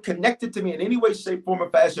 You're connected to me in any way, shape, form, or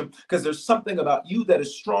fashion because there's something about you that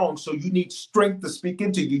is strong, so you need strength to speak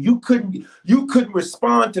into you. You couldn't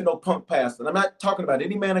respond to no punk pastor. And I'm not talking about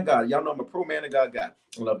any man of God. Y'all know I'm a pro man of God guy.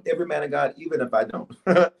 I love every man of God, even if I don't.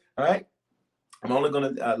 All right? I'm only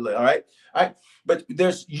going to, all right? But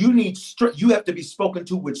you need strength. You have to be spoken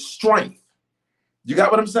to with strength. You got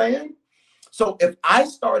what I'm saying? So if I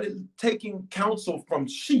started taking counsel from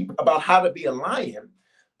sheep about how to be a lion,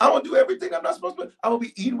 I'm going to do everything I'm not supposed to. I'm going to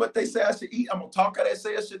be eating what they say I should eat. I'm going to talk how they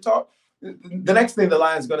say I should talk. The next thing the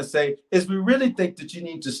lion's going to say is, we really think that you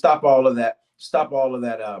need to stop all of that, all of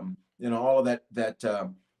that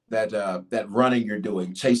running you're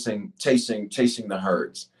doing, chasing the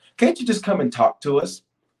herds. Can't you just come and talk to us?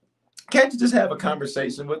 Can't you just have a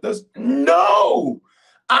conversation with us? No,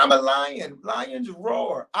 I'm a lion. Lions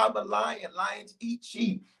roar. I'm a lion. Lions eat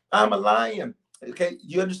sheep. I'm a lion. Okay,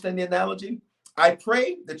 you understand the analogy? I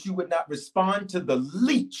pray that you would not respond to the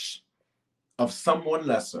leech of someone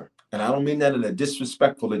lesser. And I don't mean that in a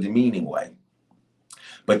disrespectful or demeaning way.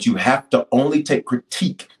 But you have to only take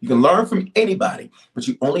critique. You can learn from anybody, but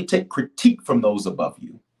you only take critique from those above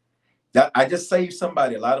you. That I just saved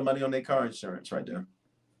somebody a lot of money on their car insurance right there.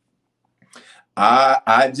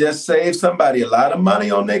 I just saved somebody a lot of money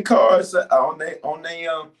on their cars, on their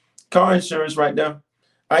car insurance right now.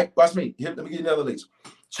 All right, watch me. Here, let me give you another leech.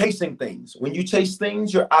 Chasing things. When you chase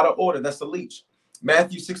things, you're out of order. That's a leech.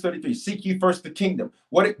 Matthew 6:33. Seek ye first the kingdom.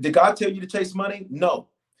 Did God tell you to chase money? No.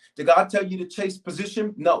 Did God tell you to chase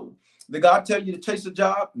position? No. Did God tell you to chase a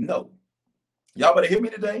job? No. Y'all better hear me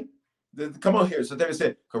today. Come on here. So David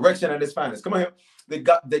said, correction at its finest. Come on here.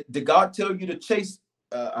 Did God tell you to chase?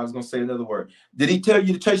 I was going to say another word. Did he tell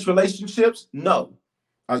you to chase relationships? No.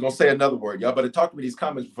 I was going to say another word. Y'all better talk to me these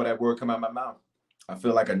comments before that word come out of my mouth. I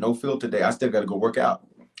feel like a no-feel today. I still got to go work out.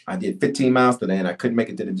 I did 15 miles today, and I couldn't make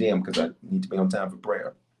it to the gym because I need to be on time for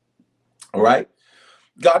prayer. All right?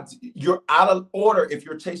 God, you're out of order if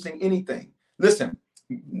you're chasing anything. Listen,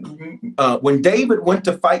 when David went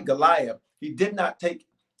to fight Goliath, he did not take,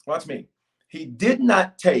 watch me, he did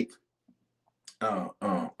not take,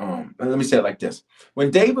 let me say it like this. When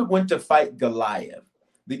David went to fight Goliath,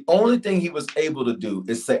 the only thing he was able to do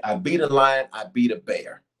is say, I beat a lion, I beat a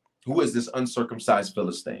bear. Who is this uncircumcised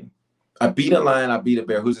Philistine? I beat a lion, I beat a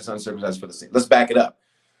bear. Who's this uncircumcised Philistine? Let's back it up.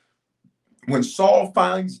 When Saul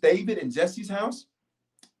finds David in Jesse's house,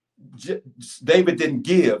 David didn't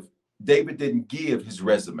give his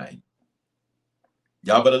resume.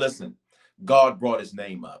 Y'all better listen. God brought his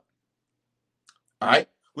name up. All right,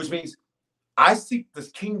 which means I seek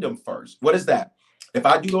this kingdom first. What is that? If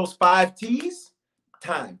I do those 5 T's,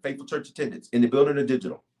 time, faithful church attendance, in the building or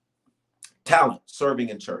digital. Talent, serving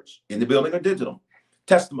in church, in the building or digital.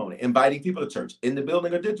 Testimony, inviting people to church, in the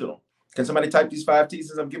building or digital. Can somebody type these 5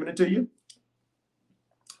 T's as I'm giving it to you?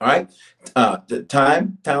 All right. The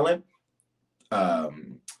time, talent,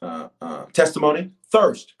 testimony,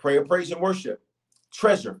 thirst, prayer, praise, and worship,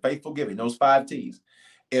 treasure, faithful giving, those 5 T's.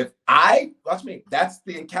 Watch me, that's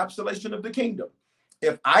the encapsulation of the kingdom.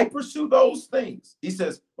 If I pursue those things, he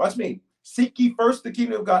says, watch me, seek ye first the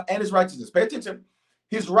kingdom of God and his righteousness. Pay attention.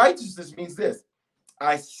 His righteousness means this.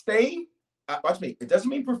 Watch me, it doesn't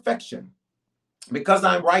mean perfection. Because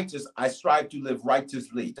I'm righteous, I strive to live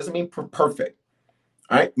righteously. It doesn't mean perfect.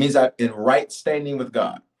 All right, it means I'm in right standing with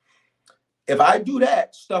God. If I do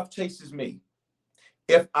that, stuff chases me.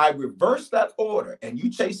 If I reverse that order and you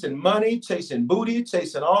chasing money, chasing booty,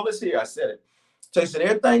 chasing all this here, I said it, chasing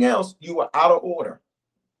everything else, you are out of order.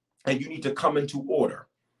 And you need to come into order.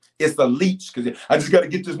 It's a leech because I just got to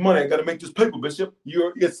get this money. I got to make this paper, Bishop.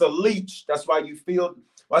 It's a leech. That's why you feel,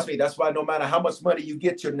 watch me, that's why no matter how much money you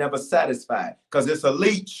get, you're never satisfied because it's a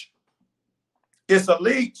leech. It's a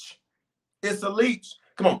leech. It's a leech.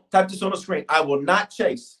 Come on, type this on the screen. I will not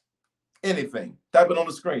chase anything. Type it on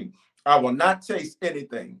the screen. I will not chase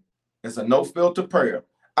anything. It's a no filter prayer.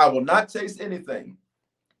 I will not chase anything.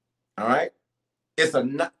 All right. It's a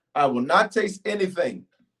not, I will not chase anything.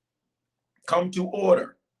 Come to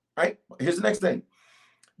order. Right. Here's the next thing.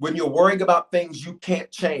 When you're worrying about things you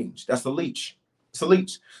can't change, that's a leech. It's a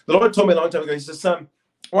leech. The Lord told me a long time ago, he said, son,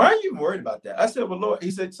 why are you worried about that? I said, well, Lord,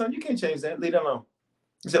 he said, son, you can't change that. Leave that alone.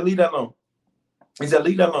 He said, leave that alone. He said,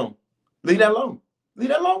 leave that alone. Leave that alone. Leave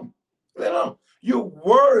that alone. Leave that alone. You're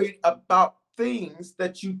worried about things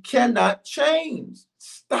that you cannot change.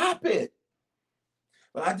 Stop it.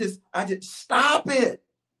 But I just stop it.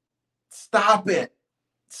 Stop it.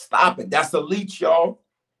 Stop it. That's a leech, y'all.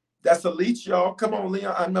 That's a leech, y'all. Come on,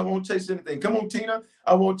 Leon. I won't chase anything. Come on, Tina.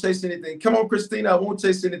 I won't chase anything. Come on, Christina. I won't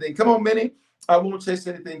chase anything. Come on, Minnie. I won't chase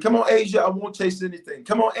anything. Come on, Asia. I won't chase anything.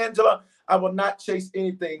 Come on, Angela. I will not chase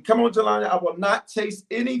anything. Come on, Jelania. I will not chase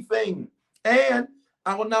anything. And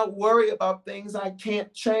I will not worry about things I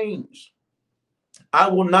can't change. I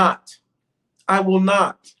will not. I will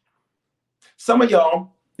not. Some of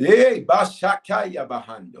y'all,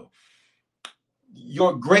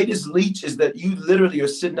 your greatest leech is that you literally are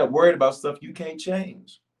sitting up worried about stuff you can't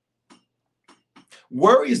change.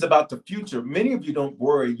 Worry is about the future. Many of you don't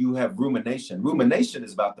worry, you have rumination. Rumination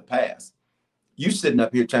is about the past. You sitting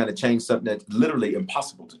up here trying to change something that's literally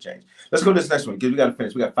impossible to change. Let's go to this next one because we got to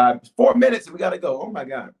finish. We got 4 minutes and we got to go. Oh my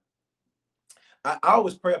God. I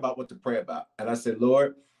always pray about what to pray about. And I said,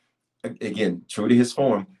 Lord, again, true to his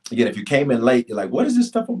form. Again, if you came in late, you're like, what is this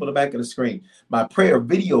stuff over the back of the screen? My prayer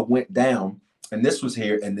video went down and this was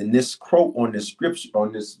here. And then this quote on this scripture,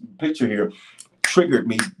 on this picture here, triggered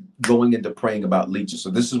me going into praying about leeches. So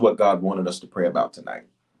this is what God wanted us to pray about tonight.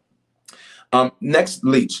 Next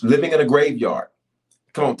leech, living in a graveyard.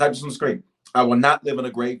 Come on, type this on the screen. I will not live in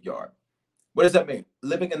a graveyard. What does that mean?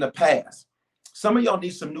 Living in the past. Some of y'all need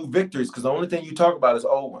some new victories because the only thing you talk about is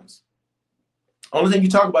old ones. Only thing you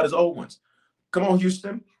talk about is old ones. Come on,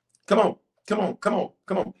 Houston. Come on, come on, come on,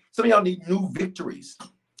 come on. Some of y'all need new victories.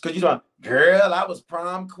 Because you're like, girl, I was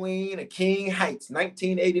prom queen at King Heights,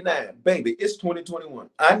 1989. Baby, it's 2021.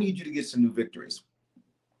 I need you to get some new victories.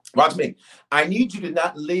 Watch me. I need you to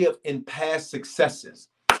not live in past successes.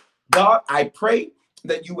 God, I pray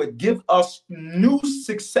that you would give us new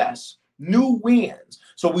success, new wins,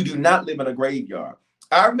 so we do not live in a graveyard.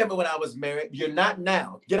 I remember when I was married. You're not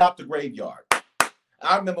now. Get out the graveyard.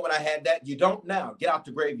 I remember when I had that. You don't now. Get out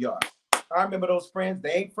the graveyard. I remember those friends.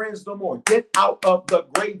 They ain't friends no more. Get out of the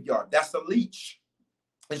graveyard. That's a leech.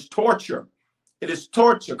 It's torture. It is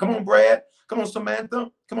torture. Come on, Brad. Come on,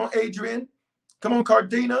 Samantha. Come on, Adrian. Come on,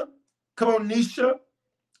 Cardina. Come on, Nisha.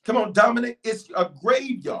 Come on, Dominic. It's a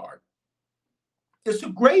graveyard. It's a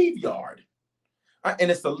graveyard. And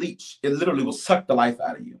it's a leech. It literally will suck the life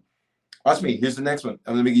out of you. Watch me. Here's the next one.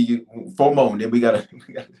 Let me give you 4 more, and then we gotta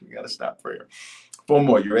stop prayer. 4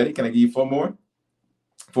 more. You ready? Can I give you 4 more?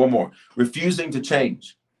 4 more. Refusing to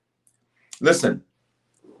change. Listen,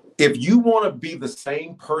 if you want to be the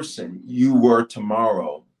same person you were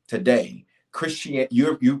today, Christianity,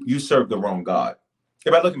 you serve the wrong God.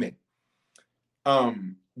 Everybody, look at me.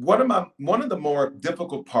 One of the more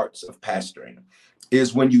difficult parts of pastoring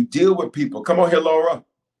is when you deal with people. Come on here, Laura.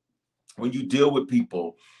 When you deal with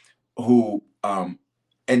people who,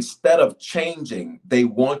 instead of changing, they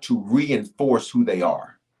want to reinforce who they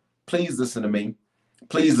are. Please listen to me.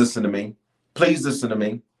 Please listen to me. Please listen to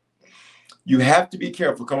me. You have to be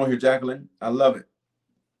careful. Come on here, Jacqueline. I love it.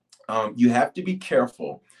 You have to be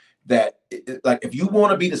careful that, like, if you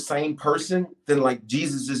want to be the same person, then like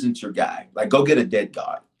Jesus isn't your guy. Like, go get a dead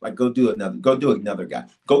God. Like, go do another guy.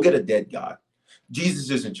 Go get a dead God. Jesus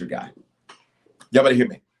isn't your guy. Y'all better hear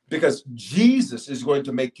me. Because Jesus is going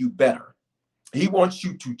to make you better. He wants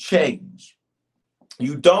you to change.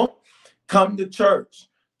 You don't come to church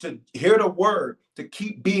to hear the word, to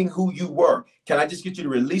keep being who you were. Can I just get you to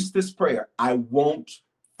release this prayer? I won't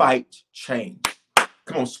fight change.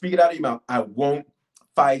 Come on, speak it out of your mouth. I won't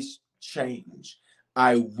fight change.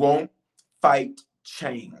 I won't fight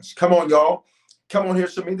change. Come on, y'all. Come on here,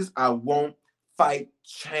 show me this. I won't fight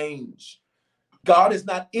change. God is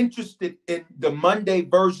not interested in the Monday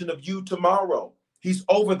version of you tomorrow. He's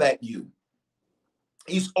over that you.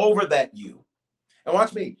 He's over that you. And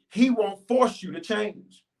watch me. He won't force you to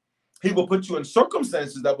change. He will put you in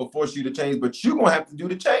circumstances that will force you to change, but you're going to have to do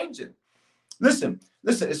the changing. Listen,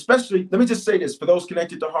 especially, let me just say this for those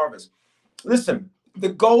connected to Harvest. Listen, the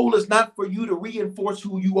goal is not for you to reinforce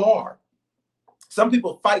who you are. Some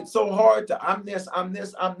people fight so hard to I'm this, I'm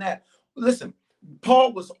that. Listen,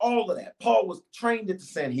 Paul was all of that. Paul was trained at the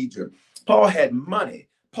Sanhedrin. Paul had money.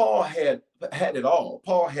 Paul had it all.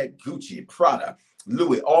 Paul had Gucci, Prada,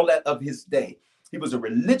 Louis, all that of his day. He was a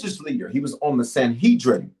religious leader. He was on the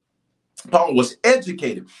Sanhedrin. Paul was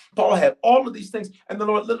educated. Paul had all of these things. And the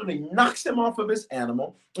Lord literally knocks him off of his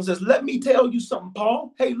animal and says, let me tell you something,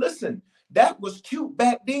 Paul. Hey, listen, that was cute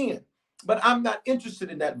back then, but I'm not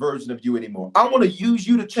interested in that version of you anymore. I want to use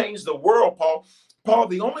you to change the world, Paul. Paul,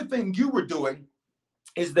 the only thing you were doing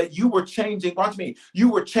is that you were changing, watch me, you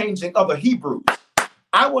were changing other Hebrews.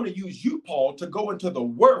 I want to use you, Paul, to go into the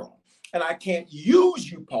world. And I can't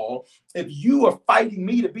use you, Paul, if you are fighting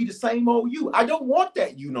me to be the same old you. I don't want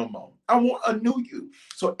that you no more. I want a new you.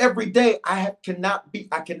 So every day I cannot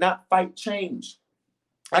fight change.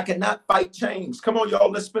 I cannot fight change. Come on,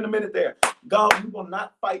 y'all. Let's spend a minute there. God, we will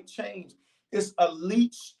not fight change. It's a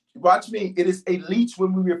leech. Watch me. It is a leech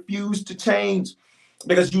when we refuse to change.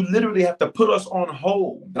 Because you literally have to put us on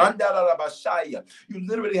hold. You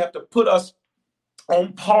literally have to put us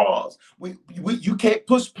on pause. You can't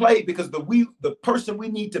push play because the person we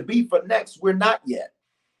need to be for next, we're not yet.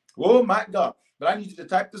 Oh my God. But I need you to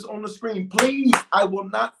type this on the screen. Please, I will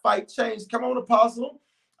not fight change. Come on, Apostle.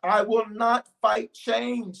 I will not fight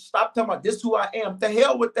change. Stop talking about this is who I am. To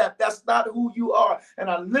hell with that. That's not who you are. And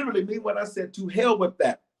I literally mean what I said, to hell with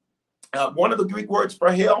that. One of the Greek words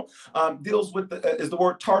for hell deals with is the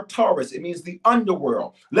word Tartarus. It means the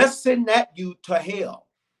underworld. Let's send that you to hell.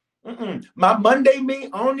 My Monday me,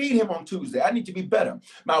 I don't need him on Tuesday. I need to be better.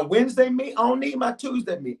 My Wednesday me, I don't need my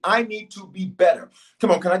Tuesday me. I need to be better.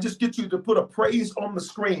 Come on, can I just get you to put a praise on the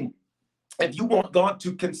screen? If you want God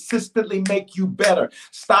to consistently make you better,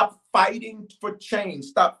 stop fighting for change.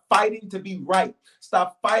 Stop fighting to be right.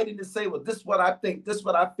 Stop fighting to say, well, this is what I think. This is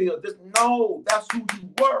what I feel. No, that's who you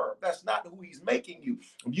were. That's not who he's making you.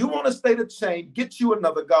 If you want to stay the same, get you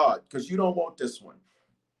another God because you don't want this one.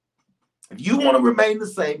 If you want to remain the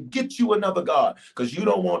same, get you another God because you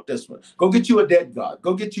don't want this one. Go get you a dead God.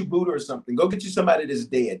 Go get you Buddha or something. Go get you somebody that's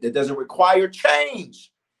dead, that doesn't require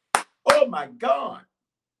change. Oh, my God.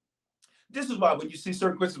 This is why when you see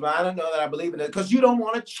certain Christians, I don't know that I believe in it, because you don't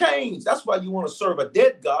want to change. That's why you want to serve a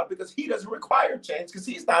dead God, because he doesn't require change because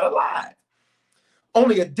he's not alive.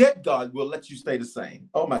 Only a dead God will let you stay the same.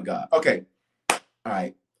 Oh, my God. Okay. All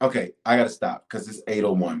right. Okay. I got to stop because it's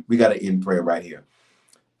 8:01. We got to end prayer right here.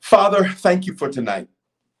 Father, thank you for tonight.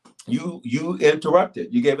 You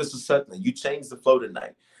interrupted. You gave us a suddenly. You changed the flow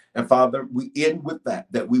tonight. And Father, we end with that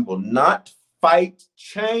we will not fight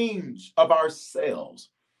change of ourselves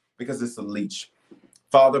because it's a leech.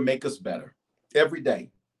 Father, make us better every day.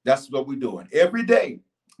 That's what we're doing. Every day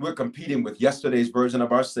we're competing with yesterday's version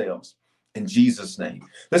of ourselves in Jesus' name.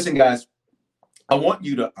 Listen, guys, I want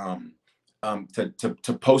you to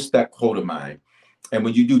post that quote of mine. And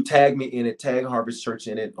when you do, tag me in it, tag Harvest Church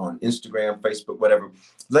in it on Instagram, Facebook, whatever.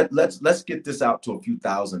 Let's get this out to a few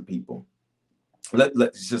thousand people.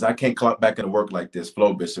 Says I can't clock back into work like this.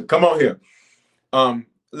 Flo Bishop, come on here.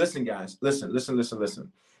 Listen, guys,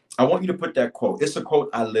 listen. I want you to put that quote. It's a quote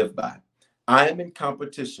I live by. I am in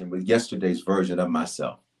competition with yesterday's version of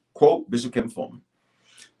myself. Quote Bishop Kim Foreman.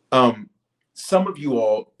 Some of you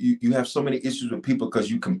all, you have so many issues with people because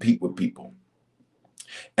you compete with people.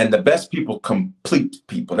 And the best people complete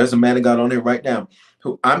people. There's a man of God on there right now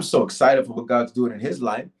who I'm so excited for what God's doing in his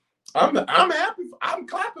life. I'm happy. I'm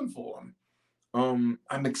clapping for him.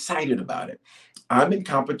 I'm excited about it. I'm in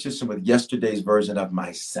competition with yesterday's version of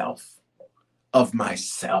myself. And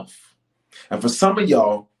for some of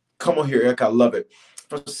y'all, come on here, Eric, I love it.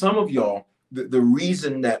 For some of y'all, the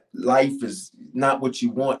reason that life is not what you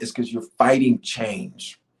want is because you're fighting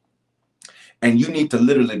change. And you need to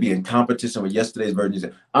literally be in competition with yesterday's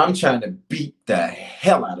version. I'm trying to beat the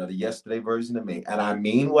hell out of the yesterday version of me. And I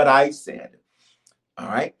mean what I said. All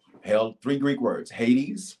right. Hell, 3 Greek words.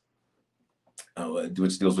 Hades,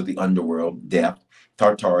 which deals with the underworld. Death.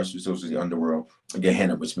 Tartarus, which deals with the underworld.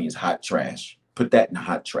 Gehenna, which means hot trash. Put that in the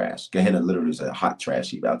hot trash. Gehenna literally is a hot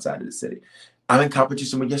trash heap outside of the city. I'm in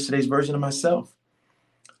competition with yesterday's version of myself.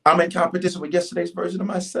 I'm in competition with yesterday's version of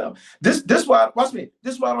myself. This why, watch me.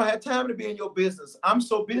 This is why I don't have time to be in your business. I'm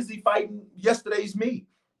so busy fighting yesterday's me.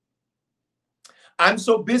 I'm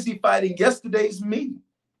so busy fighting yesterday's me.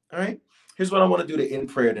 All right. Here's what I want to do to end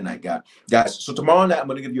prayer tonight, guys. So tomorrow night, I'm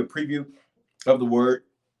going to give you a preview of the word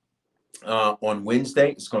on Wednesday.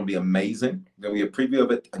 It's going to be amazing. There'll be a preview of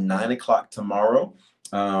it at 9 o'clock tomorrow.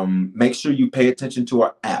 Make sure you pay attention to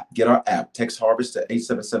our app. Get our app. Text Harvest to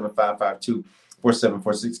 877-552-4746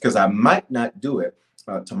 because I might not do it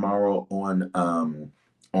tomorrow on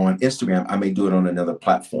Instagram. I may do it on another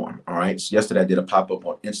platform. All right. So yesterday I did a pop-up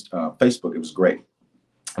on Facebook. It was great.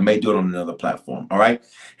 I may do it on another platform. All right.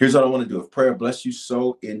 Here's what I want to do. If prayer bless you,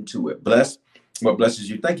 so into it. Bless what blesses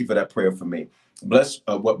you. Thank you for that prayer for me. Bless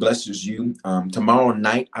what blesses you. Tomorrow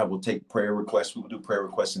night, I will take prayer requests. We will do prayer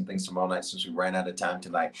requests and things tomorrow night since we ran out of time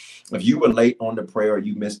tonight. If you were late on the prayer or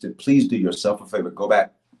you missed it, please do yourself a favor. Go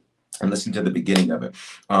back and listen to the beginning of it.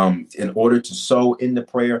 In order to sow in the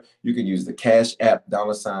prayer, you can use the Cash App,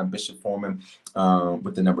 $ Bishop Foreman,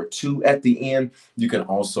 with the number 2 at the end. You can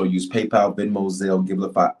also use PayPal, Venmo, Zelle,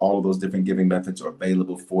 Givelify. All of those different giving methods are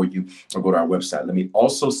available for you. Or go to our website. Let me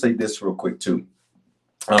also say this real quick too.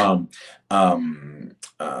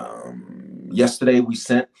 Yesterday we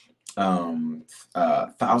sent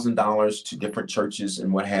 $1,000 to different churches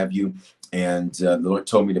and what have you. And the Lord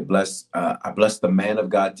told me to bless. I blessed the man of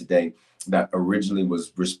God today that originally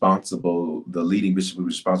was responsible, the leading bishop was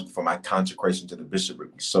responsible for my consecration to the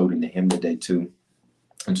bishopric. We sowed into him today too,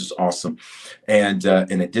 which is awesome. And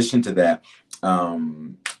in addition to that,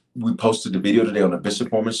 we posted the video today on the Bishop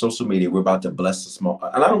Foreman social media. We're about to bless the small,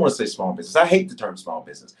 and I don't want to say small business. I hate the term small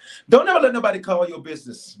business. Don't ever let nobody call your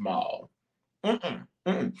business small.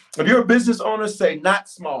 If you're a business owner, say not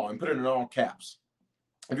small and put it in all caps.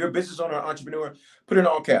 If you're a business owner or entrepreneur, put it in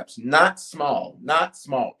all caps. Not small, not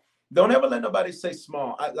small. Don't ever let nobody say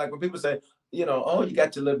small. Like when people say, oh, you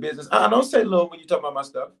got your little business. Don't say little when you talk about my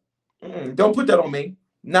stuff. Don't put that on me.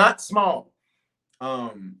 Not small.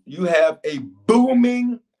 You have a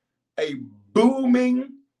booming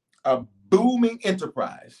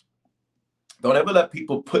enterprise. Don't ever let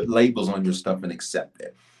people put labels on your stuff and accept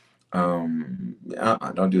it.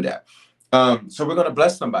 Don't do that. So we're going to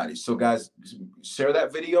bless somebody. So guys, share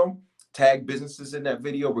that video, tag businesses in that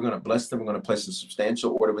video. We're going to bless them. We're going to place a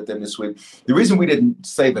substantial order with them this week. The reason we didn't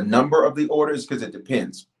say the number of the orders is because it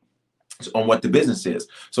depends on what the business is.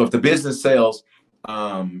 So if the business sells,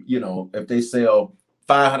 if they sell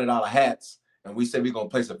 $500 hats and we say we're going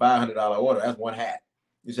to place a $500 order, that's one hat.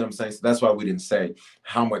 You see what I'm saying? So that's why we didn't say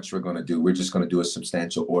how much we're going to do. We're just going to do a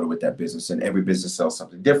substantial order with that business, and every business sells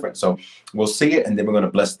something different. So we'll see it, and then we're going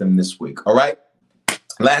to bless them this week. All right.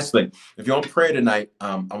 Lastly, if you're on prayer tonight,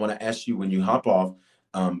 I want to ask you when you hop off.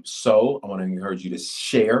 I want to encourage you to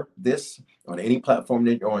share this on any platform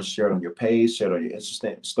that you're on. Share it on your page. Share it on your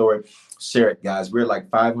Instagram story. Share it, guys. We're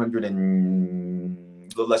like 500 and a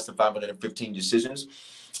little less than 515 decisions.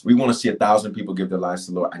 We want to see 1,000 people give their lives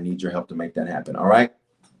to the Lord. I need your help to make that happen. All right.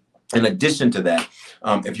 In addition to that,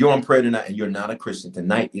 if you're on prayer tonight and you're not a Christian,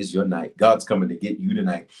 tonight is your night. God's coming to get you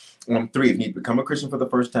tonight. 3, if you need to become a Christian for the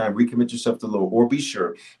first time, recommit yourself to the Lord, or be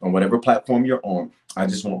sure on whatever platform you're on, I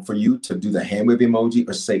just want for you to do the hand wave emoji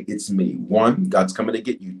or say, it's me. 1, God's coming to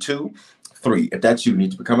get you. 2, 3, if that's you,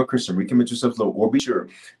 need to become a Christian, recommit yourself to the Lord, or be sure.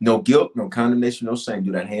 No guilt, no condemnation, no shame.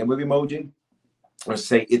 Do that hand wave emoji or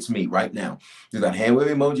say, it's me right now. Do that hand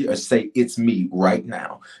wave emoji or say, it's me right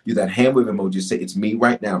now. Do that hand wave emoji, say, it's me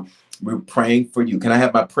right now. We're praying for you. Can I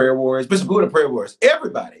have my prayer warriors? Bishop, who are the prayer warriors?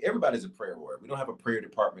 Everybody's a prayer warrior. We don't have a prayer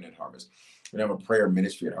department at Harvest. We don't have a prayer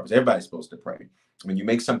ministry at Harvest. Everybody's supposed to pray. When you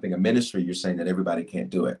make something a ministry, you're saying that everybody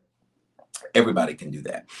can't do it. Everybody can do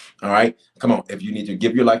that. All right. Come on. If you need to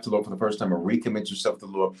give your life to the Lord for the first time or recommit yourself to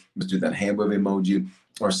the Lord, let's do that hand wave emoji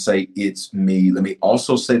or say, it's me. Let me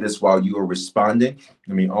also say this while you are responding.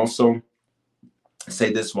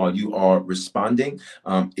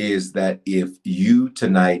 Is that if you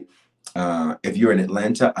tonight, if you're in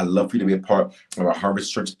Atlanta, I'd love for you to be a part of our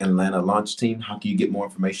Harvest Church Atlanta launch team. How can you get more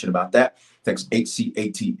information about that? Text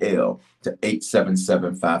HCATL to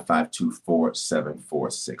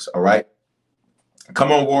 877-552-4746. All right.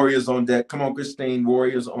 Come on, warriors on deck. Come on, Christine,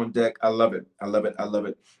 warriors on deck. I love it. I love it. I love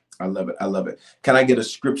it. I love it. I love it. Can I get a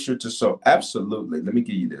scripture to sow? Absolutely. Let me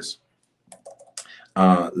give you this.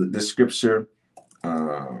 The scripture.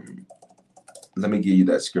 Let me give you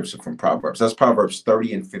that scripture from Proverbs. That's Proverbs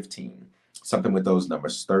 30 and 15. Something with those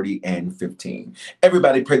numbers, 30 and 15.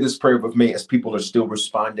 Everybody pray this prayer with me as people are still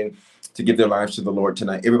responding to give their lives to the Lord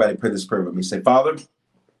tonight. Everybody pray this prayer with me. Say, Father,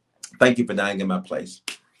 thank you for dying in my place.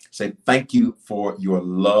 Say, thank you for your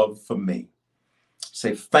love for me.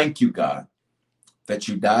 Say, thank you, God, that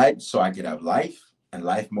you died so I could have life and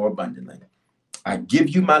life more abundantly. I give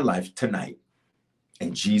you my life tonight.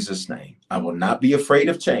 In Jesus' name, I will not be afraid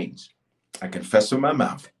of change. I confess with my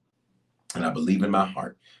mouth and I believe in my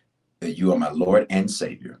heart that you are my Lord and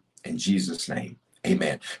Savior. In Jesus' name,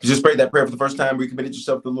 amen. If you just prayed that prayer for the first time, recommitted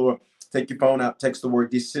yourself to the Lord, take your phone out, text the word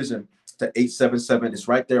decision to 877. It's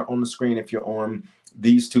right there on the screen if you're on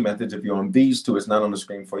these two methods. If you're on these two, it's not on the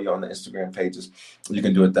screen for you on the Instagram pages. You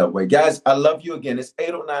can do it that way. Guys, I love you again. It's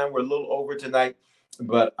 8:09. We're a little over tonight,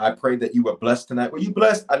 but I pray that you were blessed tonight. Were you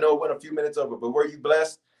blessed? I know it went a few minutes over, but were you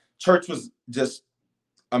blessed? Church was just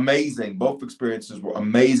amazing. Both experiences were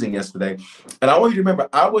amazing yesterday. And I want you to remember,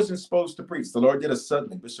 I wasn't supposed to preach. The Lord did us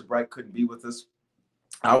suddenly. Bishop Wright couldn't be with us.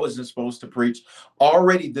 I wasn't supposed to preach.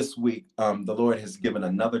 Already this week, the Lord has given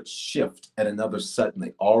another shift and another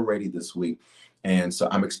suddenly already this week. And so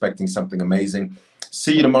I'm expecting something amazing.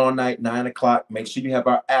 See you tomorrow night, 9 o'clock. Make sure you have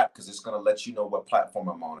our app because it's going to let you know what platform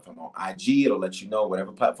I'm on. If I'm on IG, it'll let you know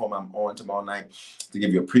whatever platform I'm on tomorrow night to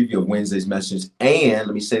give you a preview of Wednesday's message. And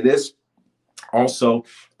let me say this. Also,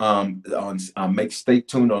 stay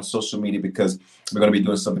tuned on social media because we're going to be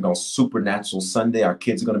doing something called Supernatural Sunday. Our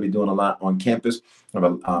kids are going to be doing a lot on campus. It's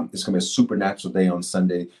going to be a supernatural day on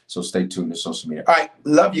Sunday, so stay tuned to social media. All right,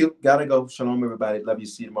 love you. Gotta go. Shalom, everybody. Love you.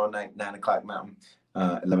 See you tomorrow night, 9 o'clock Mountain,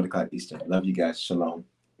 11 o'clock Eastern. Love you guys. Shalom.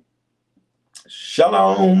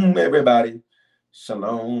 Shalom, everybody.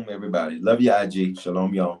 Shalom, everybody. Love you, IG.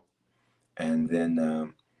 Shalom, y'all. And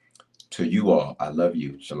then to you all, I love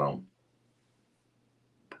you. Shalom.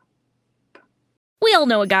 We all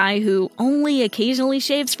know a guy who only occasionally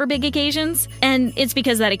shaves for big occasions, and it's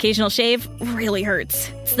because that occasional shave really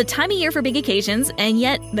hurts. It's the time of year for big occasions, and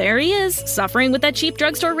yet there he is, suffering with that cheap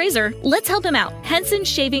drugstore razor. Let's help him out. Henson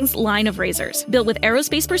Shaving's line of razors, built with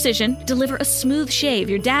aerospace precision, deliver a smooth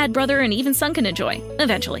shave your dad, brother, and even son can enjoy,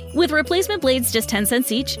 eventually. With replacement blades just 10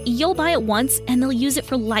 cents each, you'll buy it once, and they'll use it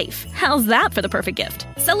for life. How's that for the perfect gift?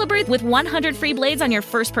 Celebrate with 100 free blades on your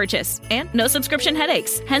first purchase, and no subscription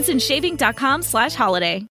headaches. HensonShaving.com/holiday.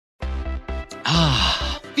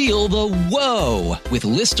 Feel the whoa with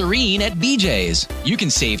Listerine at BJ's. You can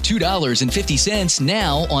save $2.50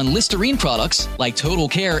 now on Listerine products like Total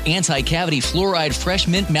Care Anti-Cavity Fluoride Fresh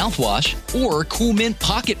Mint Mouthwash or Cool Mint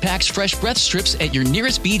Pocket Packs Fresh Breath Strips at your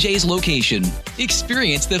nearest BJ's location.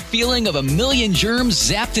 Experience the feeling of a million germs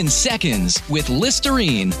zapped in seconds with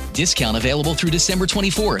Listerine. Discount available through December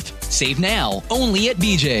 24th. Save now only at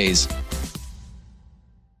BJ's.